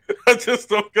 I just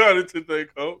don't got it today,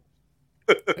 coach.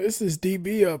 This is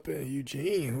DB up in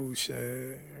Eugene who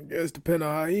said, I guess depending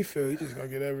on how he feels, he's just gonna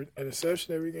get every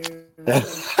interception every game.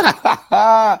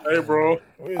 Hey, bro.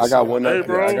 I got one up.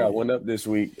 I got one up this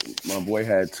week. My boy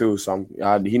had two, so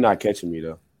he not catching me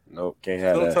though. Nope, can't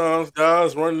have that. Sometimes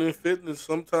guys running in fitness.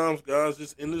 Sometimes guys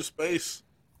just in the space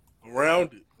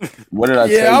around it. What did I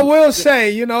tell you? Yeah, I will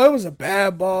say, it was a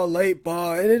bad ball, late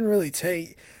ball. It didn't really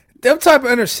take. Them type of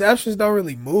interceptions don't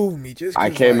really move me. I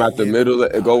came out the middle.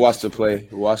 Go watch the play.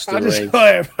 Watch the range.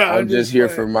 I'm just here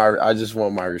for I just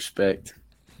want my respect.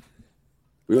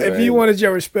 If you wanted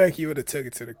your respect, you would have took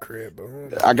it to the crib.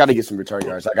 But I got to get some return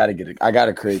yards. I got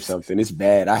to crave something. It's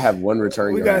bad. I have one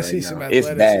return yard. We got to see some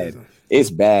athleticism. It's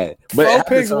bad. But 4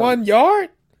 picks, 1 yard?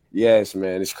 Yes,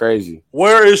 man. It's crazy.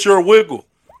 Where is your wiggle?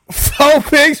 4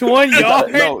 picks, 1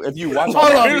 yard. No, if you watch,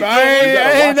 hold on,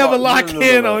 I ain't never lock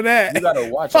in on that. You gotta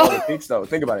watch all the picks though.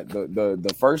 Think about it.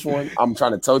 The first one, I'm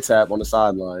trying to toe tap on the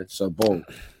sideline, so boom.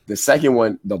 The second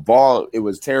one, the ball, it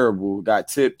was terrible. Got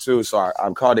tipped too, so I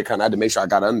called it. I had to make sure I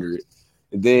got under it.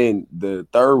 And then the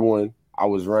third one, I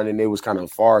was running. It was kind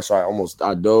of far, so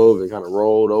I dove and kind of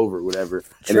rolled over, whatever.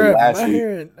 And then last week,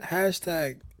 hearing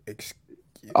hashtag.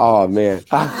 Oh man.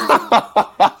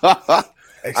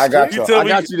 I got you. I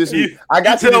got you this week. You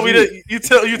tell me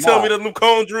that them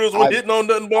cone drills were hitting on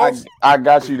nothing, boss. I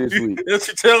got you this week. That's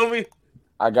you telling me.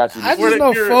 I got you. I just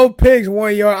know 4 picks,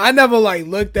 1 yard. I never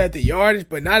looked at the yardage,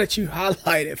 but now that you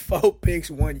highlighted 4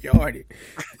 picks, 1 yardage,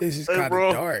 this is kind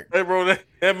of dark. Hey, bro,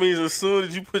 that means as soon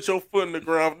as you put your foot in the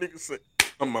ground, niggas say,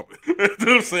 I'm up. You know what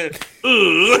I'm saying?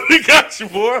 We got you,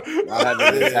 boy.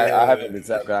 I haven't been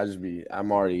tapped.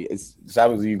 I'm already. It's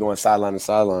happens when you going sideline to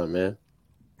sideline, man.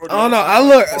 Oh no! I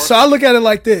look at it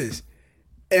like this: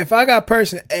 if I got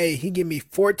person A, he give me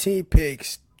 14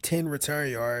 picks, 10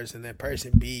 return yards, and then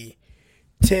person B,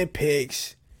 10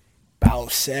 picks,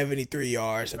 about 73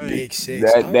 yards, a pick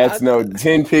 6. That's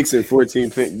 10 picks and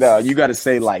 14 picks. No, you got to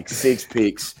say 6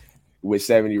 picks with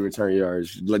 70 return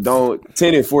yards.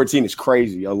 10 and 14 is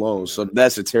crazy alone. So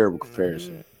that's a terrible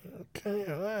comparison.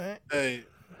 Okay, all right. Hey,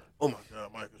 oh my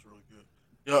God, Mike is really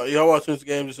good. Y'all watching this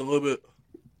game just a little bit?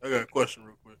 I got a question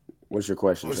real quick. What's your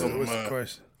question? What's the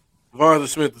question? Devonta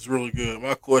Smith is really good.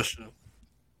 My question,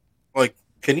 like,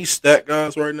 can he stack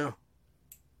guys right now?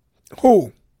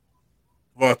 Who?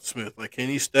 Devonta Smith, like, can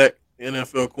he stack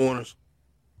NFL corners?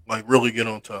 Like, really get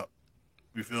on top?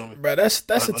 You feel me? Bro, that's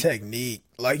a technique.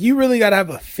 Like, you really gotta have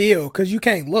a feel because you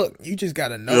can't look. You just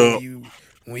gotta know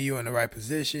when you in the right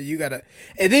position. You gotta,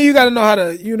 and then you gotta know how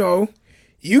to,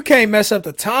 you can't mess up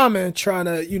the timing trying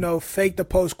to, fake the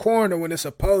post corner when it's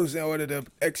opposed in order to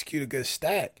execute a good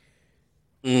stack.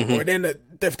 Mm-hmm. Or then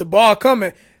if the ball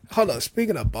coming, hold up.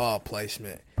 Speaking of ball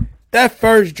placement, that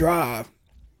first drive,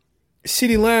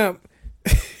 CeeDee Lamb.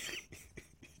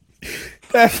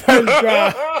 That first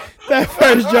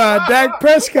drive, Dak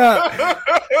Prescott,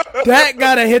 Dak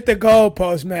gotta hit the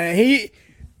goalpost, man.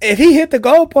 If he hit the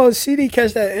goalpost, CD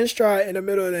catch that in stride in the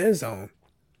middle of the end zone.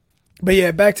 But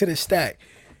yeah, back to the stack.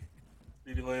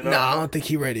 I don't think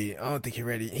he ready.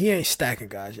 He ain't stacking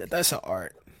guys yet. That's an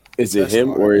art. Is it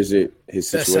him or is it his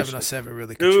situation? That 7-on-7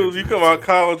 really. Dude, you come out of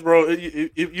college, bro. You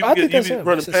be running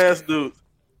past dudes.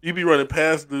 You be running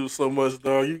past dudes so much,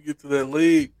 dog. You get to that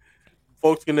league.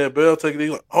 Folks in that bell taking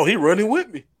it like, oh, he running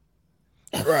with me.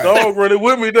 Right. Dog running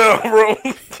with me down, bro.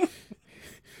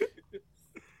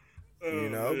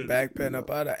 Backpedal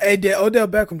up out of. Hey, did Odell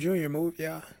Beckham Jr. move,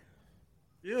 y'all?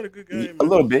 He had a good game. A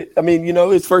little bit. I mean,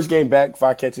 his first game back,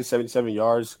 5 catches, 77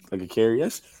 yards, like a carry.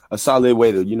 That's a solid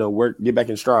way to, work, get back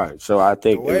in stride. So I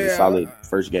think it was a solid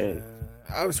first game.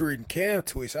 I was reading Cam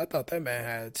tweets. I thought that man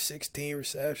had 16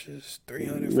 receptions,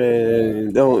 300.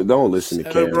 Man, don't listen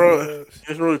to Cam, bro.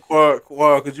 It's really quiet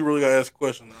because you really got to ask a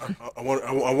question. I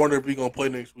wonder if he's gonna play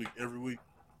next week, every week.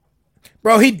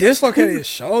 Bro, he dislocated his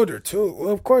shoulder too.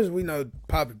 Well, of course we know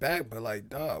pop it back, but like,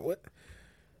 dog, what?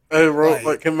 Hey,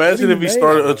 bro, imagine if he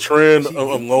started a trend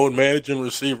of load managing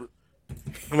receiver.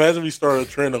 Imagine if he started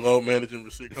a trend of load managing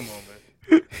receiver. Come on, man.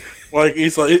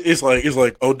 It's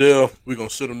like Odell, we're gonna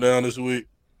sit him down this week.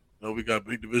 We got a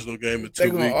big divisional game in 2 weeks. They're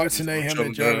gonna alternate him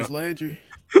and Jarvis Landry.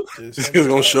 This is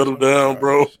gonna shut him down,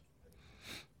 bro.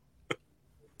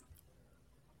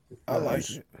 I like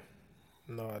it.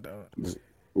 No, I don't.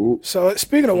 Ooh. So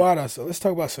speaking of wideouts, let's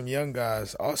talk about some young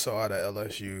guys also out of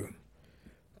LSU.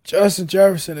 Justin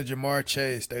Jefferson and Jamar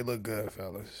Chase, they look good,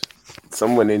 fellas.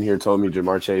 Someone in here told me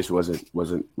Jamar Chase wasn't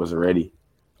ready.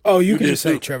 Oh, you can just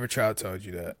say Trevor Trout told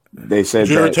you that. They said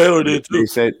Jared Taylor did too.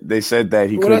 They said that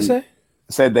he couldn't. What I say?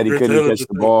 Said that he couldn't catch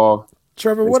the ball.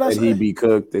 Trevor, what I said? He'd be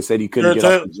cooked. They said he couldn't get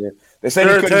off the jam. They said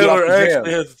he couldn't get off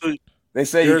the jam. They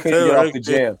said he couldn't get off the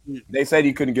jam. They said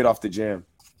he couldn't get off the jam.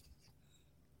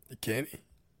 Can he?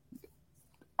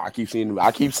 I keep seeing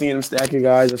him stacking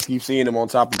guys. I keep seeing him on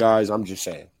top of guys. I'm just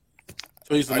saying.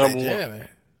 So he's the number one. Man.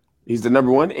 He's the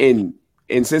number one in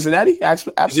Cincinnati.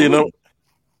 Absolutely.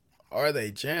 Are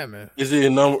they jamming? Is he a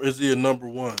number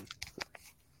one?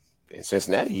 In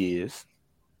Cincinnati, he is.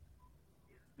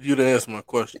 You didn't answer my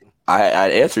question. I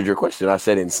answered your question. I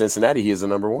said in Cincinnati, he is the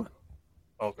number one.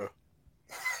 Okay.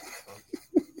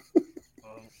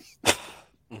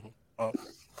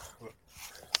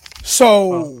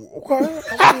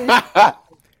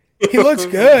 He looks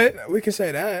good. We can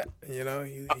say that. He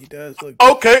does look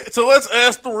good. Okay, so let's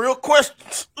ask the real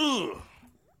questions. Ugh.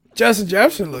 Justin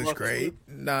Jefferson looks great.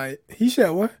 Nah, he said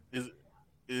what? So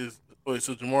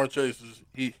Jamar Chase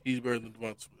he's better than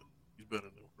Devonta Smith. He's better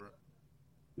than him, correct?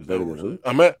 He's better than who?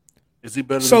 Is he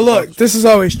better? So look, this is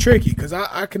always tricky because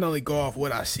I can only go off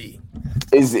what I see.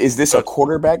 Is this a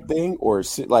quarterback thing or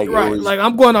like right? Like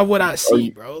I'm going off what I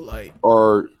see, bro. Like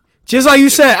or just like you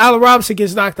said, Allen Robinson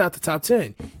gets knocked out the top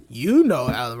 10.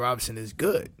 Allen Robinson is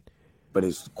good, but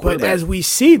as we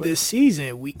see this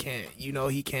season, we can't.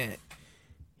 He can't.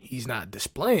 He's not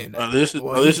displaying that. This is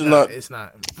not. It's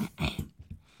not.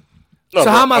 No, so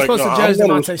how am I supposed to judge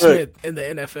DeVonta Smith in the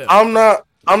NFL? I'm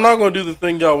not going to do the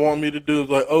thing y'all want me to do.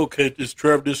 Like, okay, is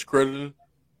Trev discredited?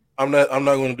 I'm not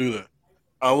going to do that.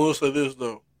 I will say this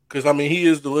though, because he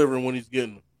is delivering when he's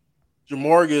getting them.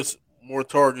 Jamar gets more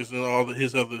targets than all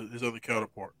his other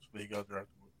counterparts that he got drafted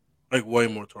with. Like way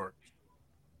more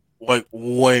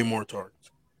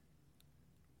targets.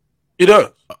 He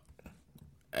does.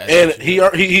 And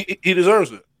he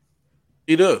deserves it.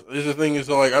 He does. This is the thing is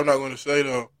like I'm not going to say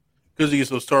though because he gets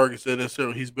those targets that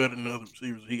necessarily he's better than the other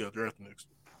receivers he got drafted next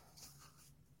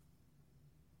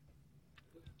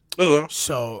to.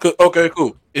 So okay,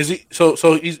 cool. Is he so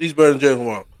he's better than Jalen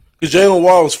Waddle because Jalen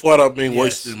Waddle was flat out being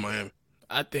wasted in Miami.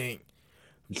 I think.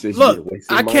 Look,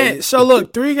 I can't. So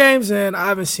look, 3 games in, I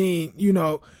haven't seen.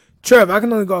 Trev. I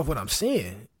can only go off what I'm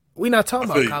seeing. We not talking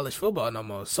about college football no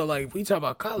more. So like, if we talk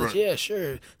about college, right. Yeah,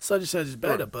 sure, such and such is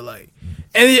better. Right. But like,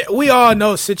 and we all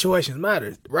know situations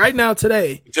matter. Right now,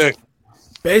 today, exactly.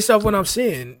 Based off what I'm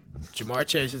seeing, Jamar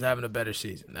Chase is having a better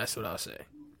season. That's what I'll say.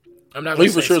 I'm not He going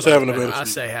for to sure is having a better I'll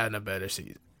season. say having a better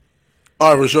season.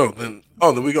 All right, for sure. Then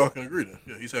we all can agree then.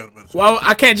 Yeah, he's having a better season. Well,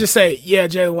 I can't just say, yeah,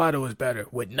 Jalen Waddle was better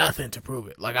with nothing to prove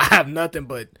it. Like, I have nothing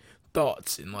but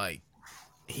thoughts and, like,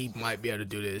 he might be able to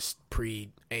do this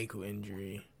pre-ankle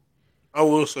injury. I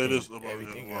will say this about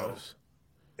Everything Jalen Waddle. else.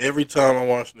 Every time I'm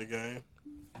watching the game,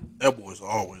 that boy's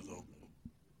always open.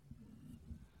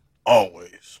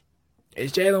 Always.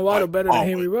 Is Jalen Waddle better than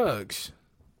Henry Ruggs?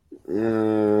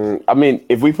 I mean,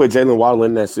 if we put Jalen Waddle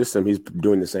in that system, he's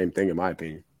doing the same thing, in my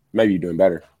opinion. Maybe you're doing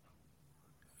better.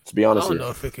 To be I honest don't with know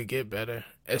you. if it could get better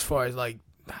as far as, like,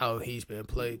 how he's been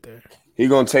played there. He's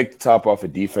going to take the top off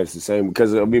of defense the same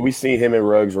because, I mean, we've seen him and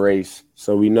Ruggs race,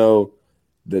 so we know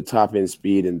the top end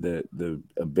speed and the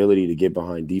ability to get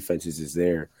behind defenses is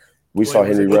there. We saw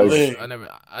was Henry it close? Ruggs.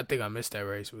 I think I missed that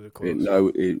race. Was it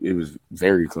close? It was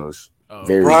very close. Oh.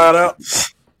 Very. Ride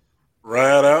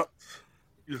out.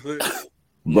 You see?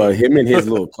 But him and his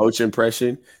little coach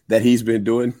impression that he's been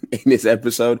doing in this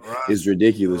episode is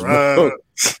ridiculous, bro.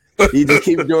 He just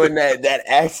keeps doing that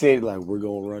accent, like we're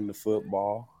gonna run the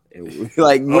football, and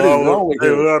like what is wrong with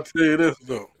him? I'll tell you this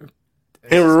though.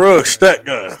 Henry Ruggs, stat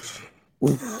guys.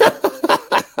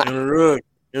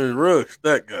 Henry Ruggs,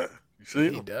 stat guy. You see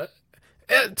He him? does.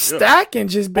 Stacking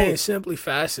just being simply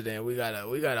faster than we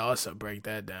gotta also break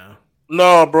that down.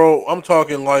 No, bro. I'm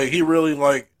talking like he really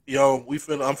like, yo, I'm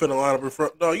finna line up in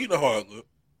front. No, you know how I look.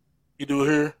 He do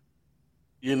it here.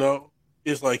 You know?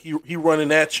 It's like he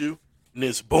running at you and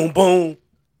it's boom boom.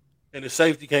 And the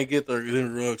safety can't get there because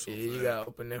Henry Ruggs. Yeah, you gotta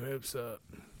open them hips up.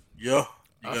 Yeah.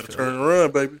 You I gotta feel turn and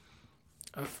run, baby.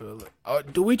 I feel it. Oh,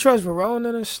 do we trust Verone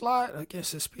in a slot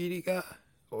against a speedy guy?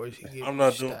 Or is he getting I'm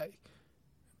not doing stacked?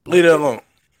 Leave that alone.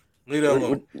 Leave that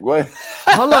alone. What?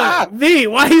 Hold on. V,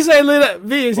 why he say lit up?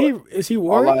 V, is he All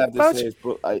worried I have about to say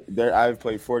you? is, I've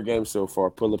played 4 games so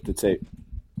far. Pull up the tape.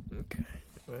 Okay.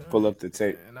 Well, Pull up the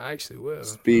tape. and I actually will.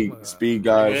 Speed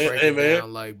guys. Man, Break hey, it man.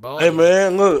 down like ball. Hey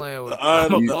man, look. Playing with- The eye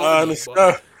in I'm a the ball.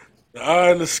 sky. The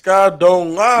eye in the sky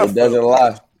don't lie. It doesn't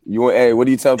lie. You want? Hey, what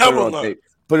do you tell? Put it Never on lie. tape.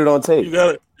 Put it on tape. You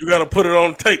gotta put it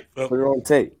on tape. fella. Put it on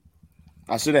tape.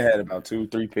 I should have had about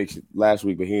 2-3 picks last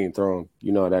week, but he ain't thrown.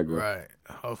 You know how that goes. Right.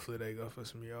 Hopefully they go for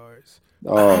some yards.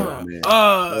 Oh man.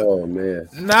 Oh man.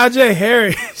 Najee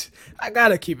Harris. I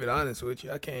gotta keep it honest with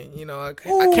you. I can't. I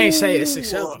can't say it's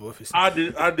acceptable if it's. I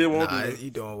did want Nah, to.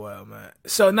 you doing well, man.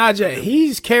 So Najee,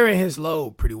 he's carrying his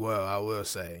load pretty well, I will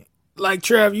say. Like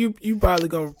Trev, you probably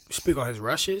gonna speak on his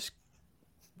rushes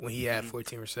when he had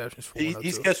 14 receptions for He's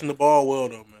 102. catching the ball well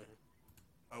though, man.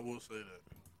 I will say that.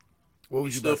 What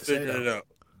was He's you still about to say? figuring it Though? out.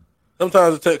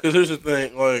 Sometimes it takes, because here's the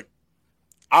thing, like,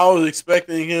 I was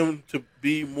expecting him to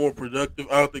be more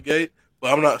productive out the gate,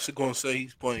 but I'm not going to say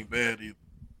he's playing bad either.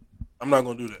 I'm not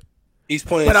going to do that. He's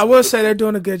playing. But I will say they're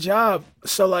doing a good job.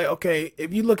 So, like, okay,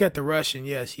 if you look at the rushing,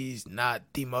 yes, he's not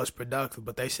the most productive,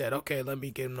 but they said, okay, let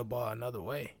me get him the ball another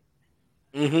way.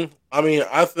 I mean,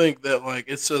 I think that, like,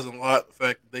 it says a lot, the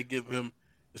fact that they give him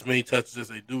as many touches as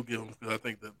they do give him, because I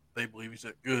think that they believe he's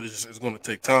that good. It's going to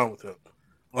take time with him.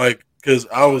 Like, because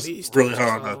I was really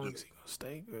high on that. Is he gonna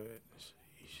stay good?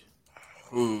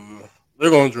 Ooh, they're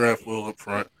going to draft Will up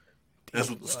front. That's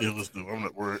what the Steelers do. I'm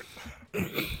not worried.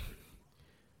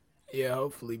 Yeah,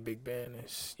 hopefully Big Ben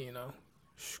is,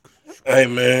 Hey,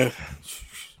 man.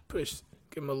 push,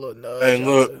 give him a little nudge. Hey,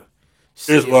 look,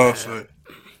 here's what I'll say.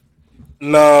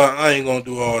 Nah, I ain't going to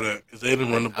do all that because they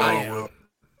didn't run the ball well.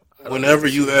 Whenever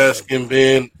you asking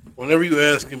Ben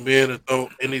to throw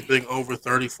anything over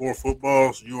 34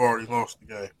 footballs, you already lost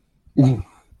the game.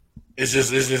 It's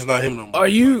just not him no more. Are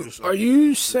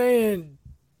you saying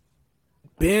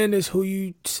Ben is who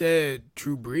you said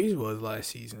Drew Brees was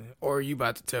last season, or are you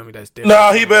about to tell me that's different?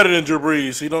 Nah, he better than Drew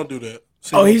Brees. He don't do that.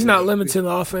 He's not limiting the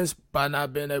offense by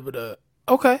not being able to.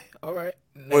 Okay, all right.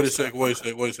 Wait a second.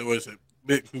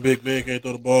 Big Ben can't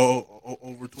throw the ball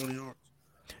over 20 yards.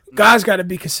 Guys got to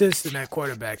be consistent at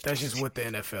quarterback. That's just what the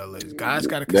NFL is. Guys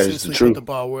got to consistently put the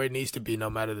ball where it needs to be, no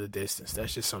matter the distance.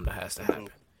 That's just something that has to happen.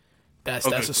 That's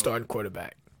a starting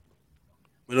quarterback.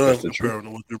 We don't have to compare him to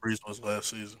what Drew Brees was last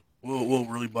season. We'll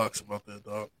really box about that,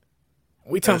 dog.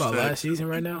 We talking about last season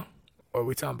right now, or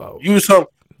we talking about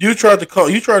you tried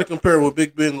to compare what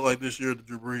Big Ben looked like this year to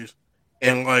Drew Brees,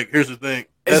 and like here's the thing,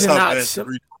 that's how bad Drew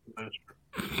Brees was last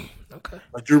year. Okay,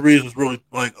 like Drew Brees was really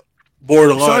like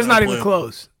borderline. So it's not even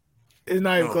close. It's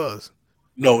not even close.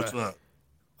 No, it's not.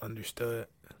 Understood.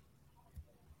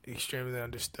 Extremely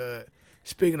understood.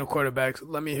 Speaking of quarterbacks,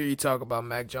 let me hear you talk about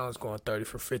Mac Jones going 30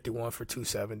 for 51 for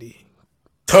 270.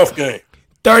 Tough game.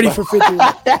 30 for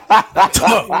 51.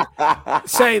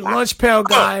 Say lunch pail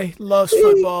guy loves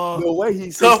football. The way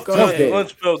he says, Tough ahead.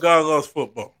 lunch pail guy loves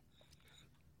football.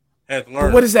 Had to learn.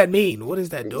 But what does that mean? What does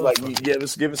that do? like,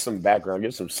 give us some background, give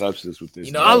us some substance with this.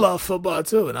 You know, I love football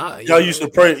too, and y'all used to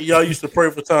pray. Y'all used to pray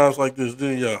for times like this,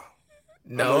 didn't y'all?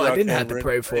 No, I didn't have to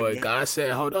pray for Amen. it. God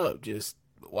said, "Hold up, just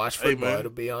watch football. Amen.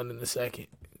 It'll be on in a second.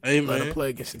 Amen. Let them play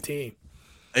against the team."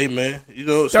 Hey man, you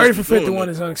know 30 for 51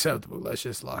 is unacceptable. Let's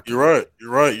just lock it. You're right.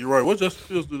 You're right. You're right. What Justin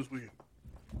Fields do this weekend?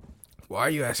 Why are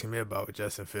you asking me about what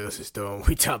Justin Fields is doing?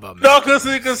 We talking about me. No, cause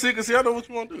see, I know what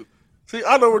you want to do. See,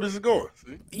 I know where this is going.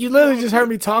 See, You literally just heard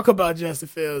me talk about Justin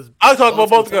Fields. I talk about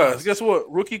both multiple guys. times. Guess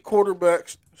what? Rookie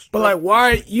quarterbacks. But like,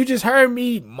 why you just heard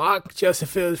me mock Justin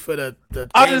Fields for the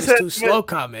I game just is had too to slow make-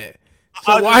 comment?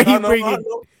 So why are you bringing?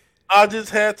 I just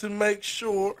had to make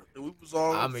sure that we was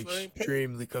all I'm on the same page.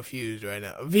 extremely confused right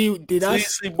now. V, did I?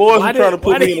 See, boys why are trying to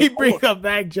why put me did in he the bring corner. up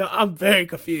back? I'm very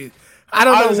confused. I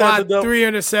don't I know just why had to double- 3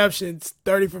 interceptions,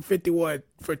 30 for 51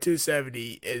 for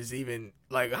 270 is even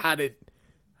like how did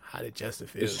Justin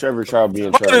Fields? It's Trevor Child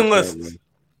being Learning Trevor. lessons.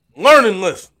 Learning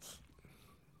lessons.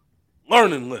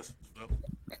 Learning lessons.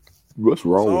 What's It's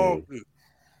wrong all with him? good.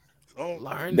 It's all good.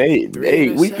 Learn They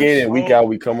three week in and week interceptions. out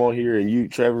we come on here and you,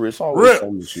 Trevor. It's always Rip.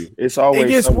 something with you. It's always It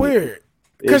gets something. weird.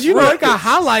 Because It's you know weird. it got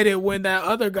highlighted when that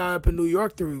other guy up in New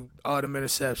York threw all them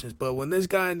interceptions, but when this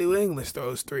guy in New England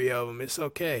throws 3 of them, it's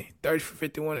okay. 30 for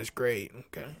 51 is great.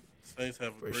 Okay, Saints have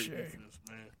a For great sure. defense,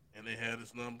 man, and they had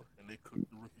his number and they cooked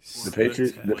the rookie. The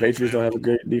quarterback. Patriots don't have a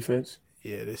great defense.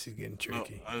 yeah, this is getting No,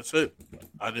 tricky. I didn't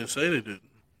say they didn't.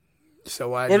 So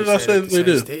why? What you did I say say that the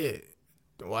they Saints did?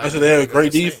 did? Why I said did they have a you go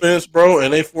great the Saints? defense, bro,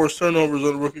 and they forced turnovers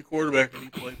on the rookie quarterback and he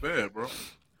played bad, bro.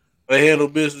 They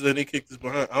handled business and they kicked us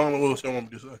behind. I don't know what else y'all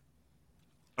want me to say.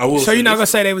 I will. So say you're not gonna this.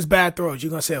 say they was bad throws? You're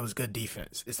gonna say it was good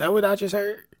defense? Is that what I just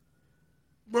heard?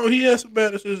 Bro, he had some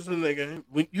bad decisions in that game.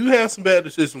 You have some bad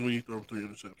decisions when you throw 3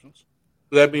 interceptions.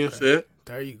 With that being said,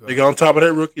 There you go. they got on top of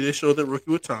that rookie. They showed that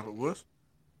rookie what time it was,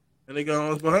 and they got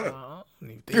on us behind. I don't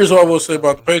even think Here's what I will say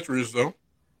about the Patriots, though.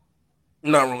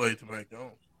 Not related to Mac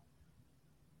Jones.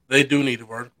 They do need a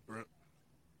vertical threat.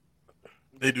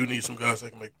 They do need some guys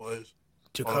that can make plays.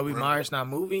 Jacoby Myers not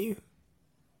moving you.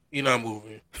 He's not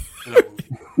moving. He not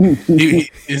moving.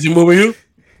 Is he moving you?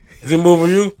 Is he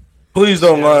moving you? Please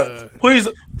don't lie. Please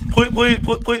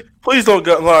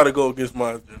don't lie to go against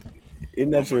my agenda.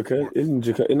 Isn't that your cousin? Isn't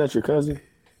that your cousin?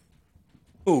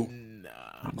 Who?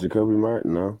 Nah. Jacoby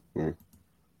Martin? No.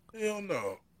 Hell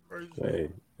no. Crazy.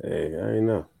 Hey, I ain't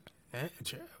know.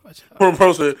 Watch out.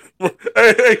 Bro said,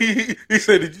 he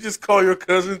said, did you just call your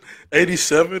cousin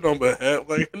 87 on behalf?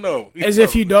 Like, no. As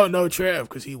if you don't know Trev,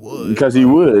 because he would. Because he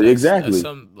would, That's exactly.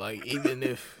 some, like, even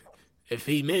if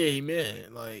he meant, he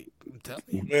meant. Like, I'm telling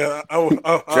you. Man,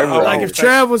 Like, if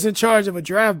Trev was in charge of a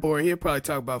draft board, he'd probably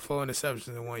talk about 4 interceptions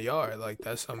in 1 yard. Like,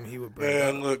 that's something he would bring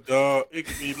up. Man, look, dog. It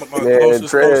could be my Man, closest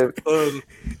Trev- cousin.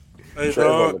 Hey, Trev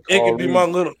on dog. the It call could be me. my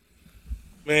little.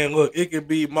 Man, look. It could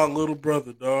be my little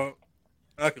brother, dog.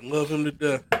 I can love him to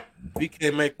death. If he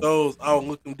can't make those, I'll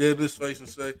look him dead in his face and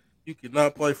say, "You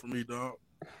cannot play for me, dog."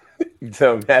 You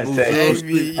tell him Hey, hashtag.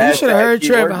 V, you Hashtag should have heard keep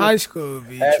Trev in working. high school,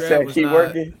 V. Trev Hashtag was keep not.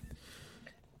 working.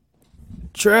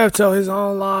 Trev told his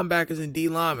own linebackers and D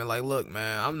linemen, like, look,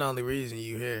 man, I'm the only reason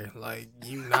you here. Like,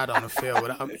 you not on the field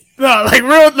without me. No, like,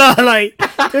 real, no, like,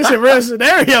 this a real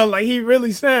scenario. Like, he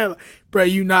really said, like, bro,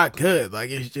 you not good. Like,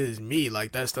 it's just me.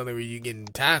 Like, that's the only reason you getting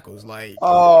tackles. Like,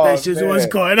 Oh, that's just what's man.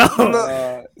 going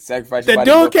on. Sacrifice. The your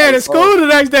body, dude came go to school the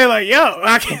next day, like, yo,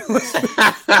 I can't listen.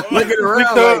 Looking around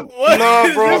Because- like, What? Nah,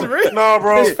 This bro. is real. Nah,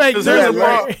 bro. It's fake This news, is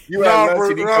right? my- you Nah, had bro, lunch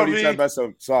and he nah, told you V. talking about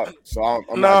so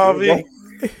I'm Nah, not doing V. that.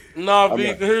 Nah, I'm V.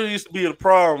 not- Here used to be a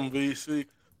problem, V. See,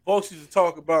 folks used to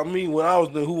talk about me when I was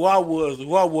who I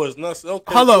was, And I said,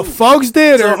 okay, Hold up, cool. folks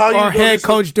did So or, how you or know head this-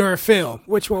 coach during film?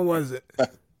 Which one was it?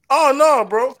 Oh no,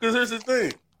 bro. Because here's the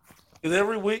thing. Because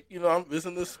every week, I'm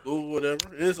visiting the school, whatever.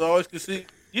 It's always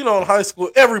in high school,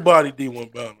 everybody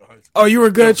D1 bound in high school. Oh, you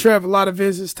were good, Trev. A lot of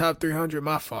visits, top 300.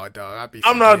 My fault, dog.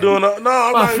 I'm not doing that. No,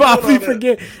 I'm My not fault. doing all We that.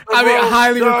 forget. I mean, a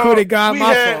highly Dog, recruited guy. we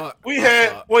My had- fault. We My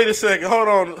had. fault. Wait a second. Hold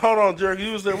on, Jerry.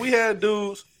 You was there. We had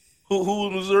dudes who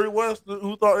was Missouri West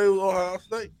who thought it was Ohio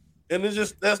State, and it's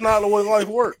just that's not the way life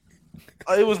worked.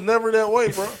 It was never that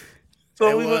way, bro. So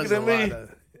It we was looking at a me.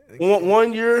 lot of-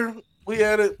 One year we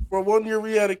had it. For 1 year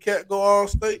we had a cat go all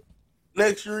state.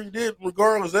 Next year he did.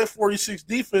 Regardless, that 46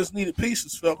 defense needed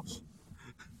pieces, fellas.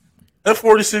 That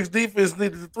 46 defense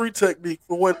needed the 3 technique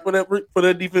for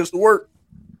that defense to work.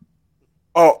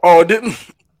 Oh, it didn't.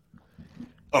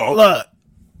 Oh, Look,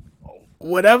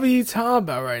 whatever you talking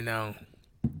about right now,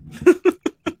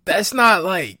 that's not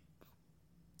like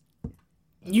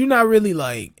you not really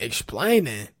like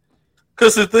explaining.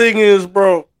 Because the thing is,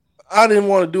 bro, I didn't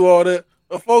want to do all that.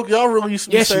 But folks, y'all really used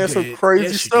to be Yes, you saying some did. crazy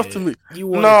Yes, you stuff did. to me. You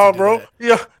wanted Nah, to do bro. that.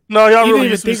 Yeah. No, y'all You really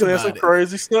didn't used to be even think saying about some it.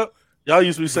 crazy stuff. Y'all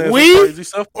used to be saying We? some crazy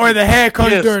stuff. Or the head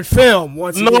coach Yes. during film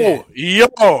once again. No,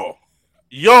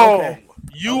 y'all, Okay.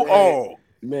 you Okay. all.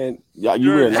 Man, y'all, you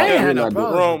You're were I not. ain't We're had no not doing.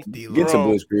 problems Wrong. with D-Lo. Get to Wrong.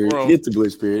 Blitz period. Wrong. Get to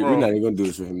Blitz period. We're Wrong. not even gonna do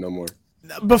this with him no more.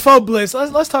 Before Blitz,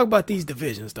 let's talk about these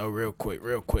divisions though, real quick,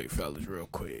 fellas, real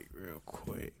quick.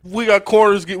 We got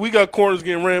corners. We got corners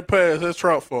getting ran past. That's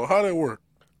Trout fault. How that work?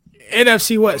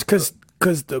 NFC West, cause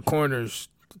the corners,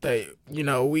 we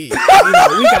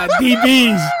got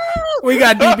DBs. We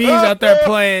got DBs out there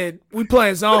playing. We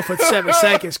playing zone for 7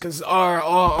 seconds because our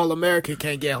all American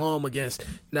can't get home against.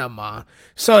 Never mind.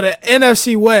 So the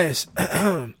NFC West,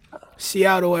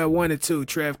 Seattle at 1-2.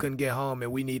 Trev couldn't get home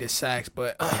and we needed sacks,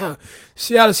 but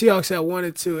Seattle Seahawks at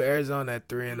 1-2. Arizona at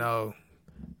 3-0.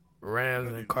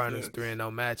 Rams and Cardinals 3-0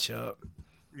 matchup.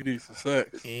 You need some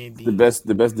sacks. Indy. The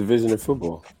best division in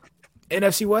football.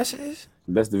 NFC West is.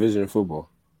 The best division in football.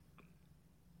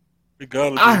 It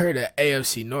gotta be. I heard the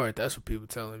AFC North. That's what people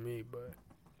telling me, but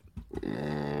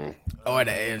or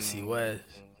the AFC West.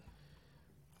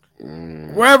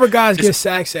 Wherever guys get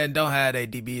sacks and don't have their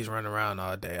DBs running around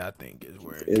all day, I think is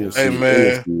where. Hey,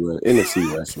 man.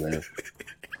 NFC West, man.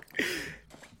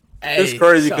 It's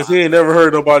crazy because he ain't never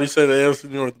heard nobody say the AFC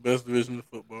North the best division in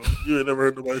football. You ain't never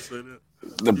heard nobody say that.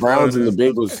 The Browns and the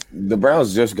Bengals. The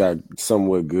Browns just got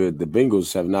somewhat good. The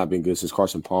Bengals have not been good since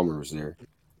Carson Palmer was there.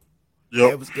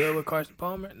 Yep. It was good with Carson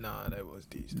Palmer. Nah, that was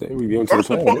decent. They were going to the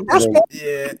Carson playoffs.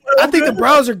 Yeah, I think the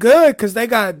Browns are good because they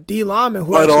got D Lyman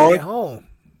who Right actually on. get home.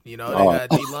 You know, they got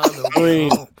D Lyman who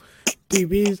get home.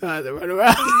 DB's not to run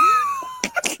around.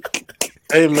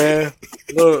 Hey, man.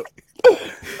 Look.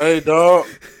 Hey, dog.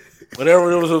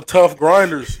 Whenever it was a tough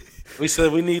grinders, we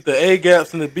said we need the A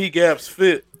gaps and the B gaps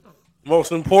fit.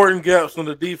 Most important gaps on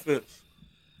the defense.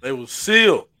 They was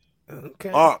sealed,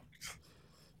 Okay, locked,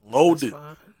 that's loaded.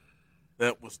 fine.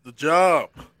 That was the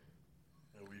job.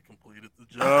 And we completed the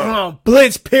Come job. on,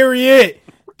 Blitz, period.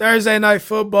 Thursday night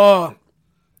football.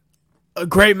 A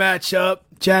great matchup.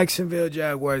 Jacksonville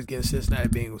Jaguars against Cincinnati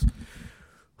Bengals.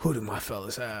 Who do my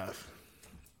fellas have?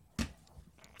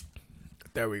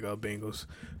 There we go, Bengals.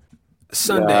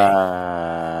 Sunday.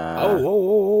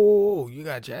 Oh, you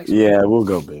got Jacksonville. Yeah, we'll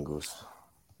go Bengals.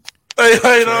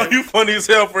 Hey, no, you funny as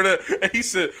hell for that. And he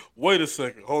said, wait a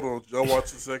second. Hold on. Y'all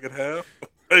watch the second half?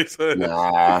 He said,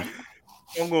 Nah.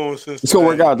 I'm going with Cincinnati. It's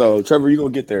going to work out, though. Trevor, you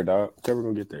going to get there, dog. Trevor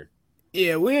going to get there.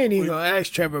 Yeah, we ain't even gonna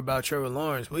ask Trevor about Trevor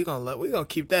Lawrence. We gonna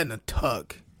keep that in the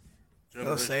tuck.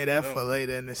 We'll say that for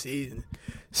later in the season.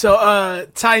 So,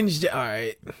 Titans. All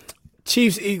right,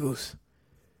 Chiefs Eagles.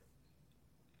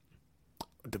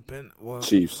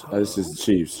 Chiefs. This is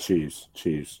Chiefs.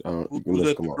 Who's Let's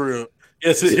at come the on. crib?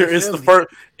 Yes, It's it's in the first.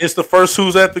 It's the first.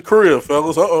 Who's at the crib,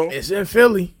 fellas? It's in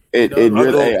Philly. It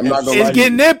really. Hey, I'm not gonna lie. It's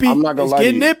getting nippy. I'm not gonna It's lie.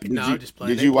 getting nippy. Did No, you, I'm just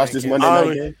playing. did you watch this Monday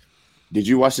night game? Did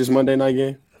you watch this Monday night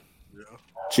game? Yeah.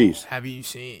 Chiefs. Have you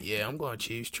seen? Yeah, I'm going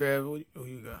Chiefs. Trev, who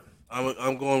you got?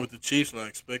 I'm going with the Chiefs, and I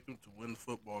expect them to win the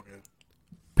football game.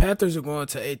 Panthers are going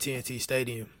to AT&T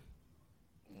Stadium.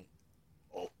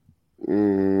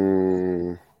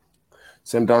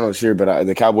 Sam Darnold's here, but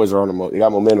the Cowboys are on the. They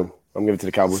got momentum. I'm giving it to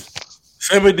the Cowboys.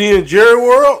 Sammy D and Jerry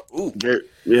World. Ooh.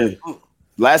 Yeah.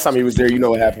 Last time he was there, you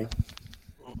know what happened.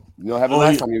 You know what happened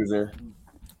last yeah. time he was there?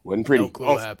 Wasn't pretty. No clue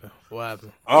what happened. What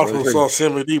happened? I also saw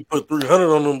Sammy D put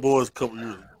 300 on them boys a couple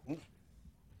years ago.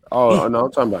 Oh no, I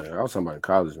was talking about in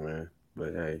college, man.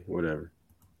 But hey, whatever.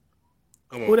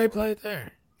 Come on. Who they played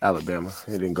there? Alabama.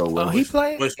 It didn't go well. Oh, he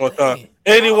played. Waste my time.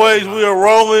 Anyways, we are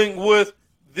rolling with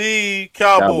the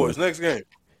Cowboys. Cowboys. Next game.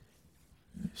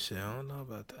 Shit, I don't know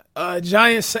about that.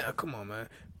 Giants. Come on, man.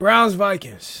 Browns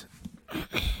Vikings.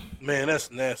 Man,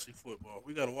 that's nasty football.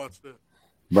 We gotta watch that.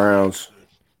 Browns.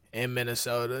 In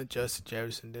Minnesota, Justin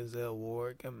Jefferson, Denzel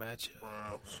Ward, good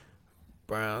matchup.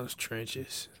 Browns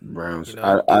trenches. Browns. You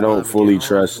know, I don't Miami fully get home,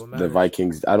 trust what the matters.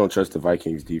 Vikings. I don't trust the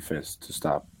Vikings defense to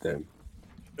stop them.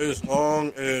 As long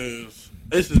as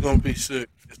this is gonna be sick.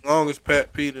 As long as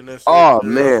Pat Pete and that. Oh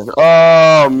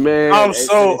man.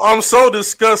 I'm so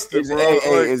disgusted, bro.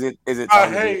 Is it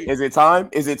time? Is it time?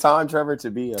 Is it time, Trevor,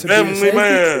 to be a Family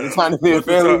man. Is it time to be a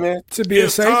family man? To be a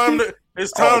safety?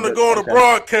 It's time to go on the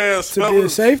broadcast, To be a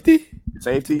fellas. safety?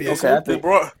 Safety? a Okay, I think.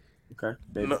 Okay.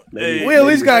 Maybe, No, maybe, hey, We at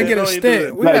least gotta maybe get a don't you do stint.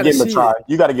 that. We you gotta gotta give him a see try. it.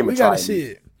 You gotta give him We a try. gotta see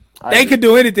it. I They agree. could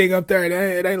do anything up there.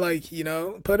 It ain't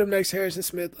like, put him next to Harrison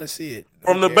Smith. Let's see it.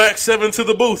 From the back seven to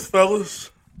the booth, fellas.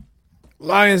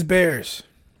 Lions Bears.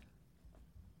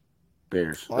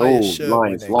 Bears. Lions Oh, should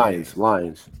Lions, win that Lions, game.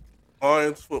 Lions.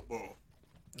 Lions football.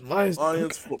 Lions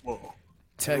football.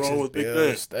 Texas Wrong with Big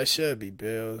Bills. That should be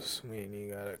Bills. We ain't even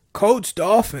got it. Colts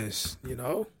Dolphins.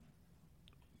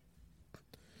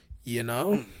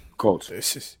 Colts.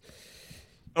 This is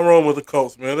I'm wrong with the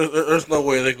Colts, man. There's no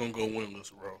way they're gonna go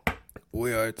winless, bro.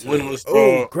 we are too. Winless,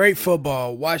 Oh, dog. great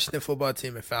football. Washington football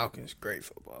team and Falcons. Great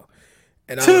football.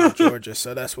 And I'm in Georgia,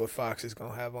 so that's what Fox is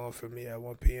gonna have on for me at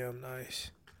 1 p.m.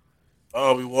 Nice.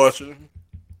 I'll be watching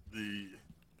the.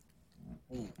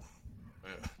 Ooh,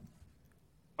 man.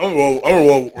 I'm roll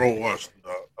Washington,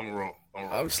 dog. I'm roll.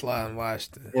 I'm sliding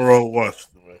Washington. I'm roll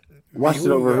Washington, man.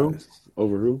 Washington over who?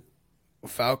 Over who?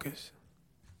 Falcons.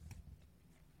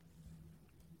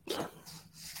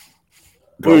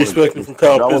 What are you expecting from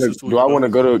Kyle Pitts this week? Do I want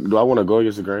to go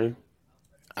against the grain?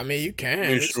 I mean, you can.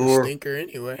 You It's sure? a stinker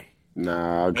anyway.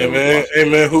 Nah, I'll go. Hey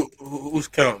man, who's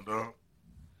counting, dog?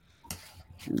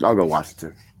 I'll go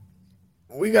Washington.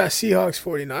 We got Seahawks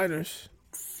 49ers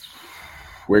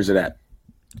Where's it at?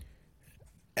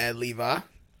 at Levi.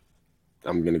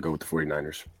 I'm gonna go with the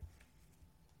 49ers.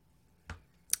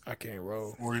 I can't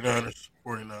roll. 49ers.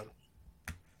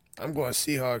 I'm going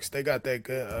Seahawks. They got that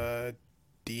good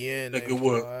DN. That named good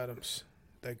what? Jamal Adams.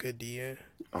 That good DN.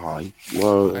 Oh,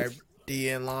 well,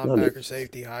 DN linebacker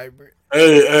safety hybrid.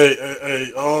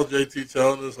 Hey! All JT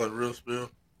telling us like real spill.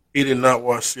 He did not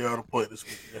watch Seattle play this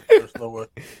weekend. There's no way.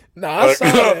 No, I saw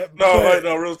that.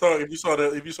 No, real talk. If you saw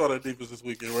that defense this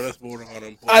weekend, well, that's more than how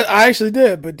them play. I actually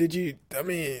did, but did you? I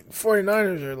mean,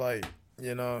 49ers are like,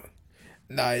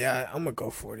 Nah, yeah, I'm gonna go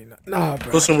 49. Nah,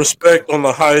 bro. Put some respect on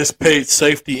the highest paid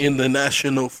safety in the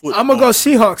national football. I'm gonna go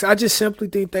Seahawks. I just simply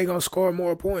think they're gonna score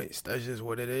more points. That's just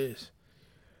what it is.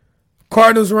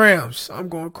 Cardinals, Rams. I'm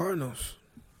going Cardinals.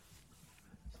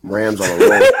 Rams on a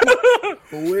roll.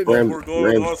 Who with me? Rams. We're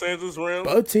going to Los Angeles Rams.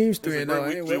 Both teams This is 3-0. a I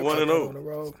great ain't week, worried 1-0. about that on the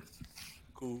road.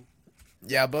 Cool.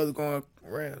 Yeah, both going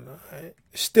Rams. All right.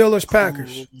 Steelers,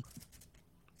 Packers.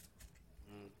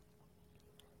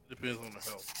 Depends on the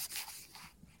health.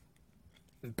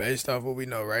 Based off what we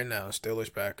know right now,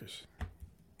 Steelers, Packers.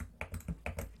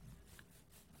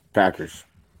 Packers.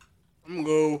 I'm gonna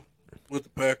go with the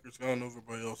Packers. I don't know if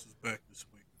everybody else is back this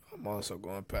week. I'm also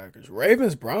going Packers.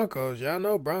 Ravens, Broncos. Y'all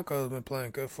know Broncos been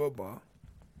playing good football.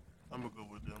 I'm gonna go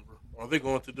with Denver. Are they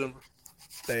going to Denver?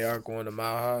 They are going to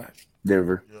Mile High.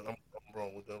 Denver. Yeah, I'm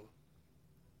wrong with Denver.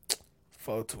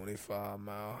 425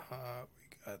 Mile High.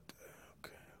 We got that.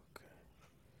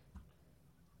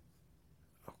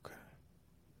 Okay.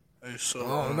 Hey, so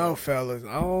I don't know, fellas.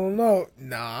 I don't know.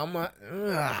 Nah, I'm not.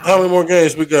 how many more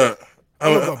games we got?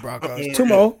 I'm gonna go Broncos. Two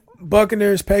more.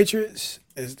 Buccaneers, Patriots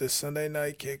is the Sunday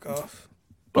night kickoff.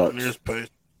 Buccaneers pace.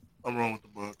 I'm wrong with the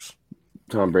Bucks.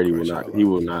 Tom Brady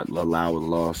will not allow a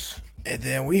loss. And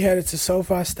then we headed to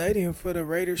SoFi Stadium for the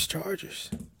Raiders Chargers.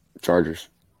 Chargers.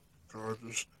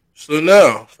 So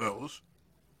now, fellas,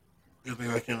 you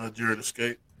think I can let Jared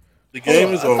escape? The game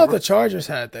is I thought over. the Chargers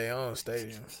had their own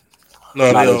stadium.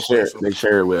 No, Nah, they all play they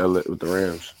share it with the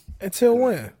Rams. Until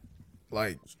when?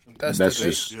 Like, that's the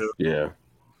thing. just yeah.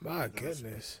 My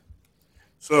goodness.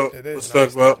 So It is let's talk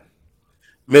nice. about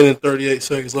minute 38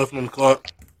 seconds left on the clock.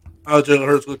 How Jalen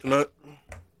Hurts look tonight?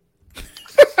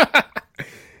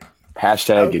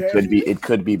 Hashtag Okay. it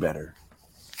could be better.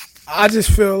 I just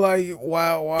feel like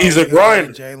while He's a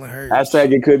grinder. Jalen Hurts.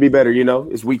 Hashtag it could be better.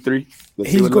 It's week 3. Let's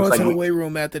see He's what it going looks to like the weight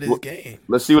room after this game.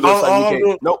 Let's see what it looks like All week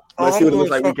I'm 8. Nope. Let's see what it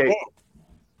looks like week 8.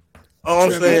 All I'm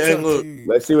Trevor, saying, it's hey, up look. to you.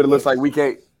 Let's see what it looks like week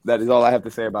 8. That is all I have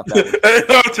to say about that one. Hey,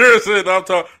 no, Jared said, I'm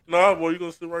talking. Nah, boy, you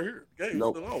gonna sit right here. Game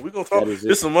Nope. still on. We gonna talk. That is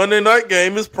it. It's a Monday night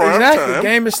game. It's prime Exactly. time.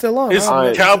 Game is still on. It's I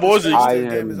don't Cowboys. know. I The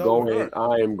game am is over.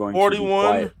 going 41. to be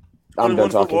quiet. I'm done 41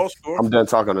 talking. football score. I'm done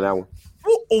talking on that one.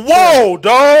 Whoa,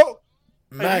 dog!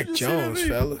 Mac did you see Jones, that,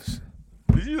 fellas.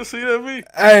 Did you just see that me?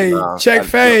 Hey, Nah, check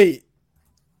fade.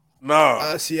 Nah.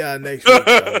 I'll see y'all next week,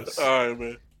 fellas. All right,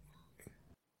 man.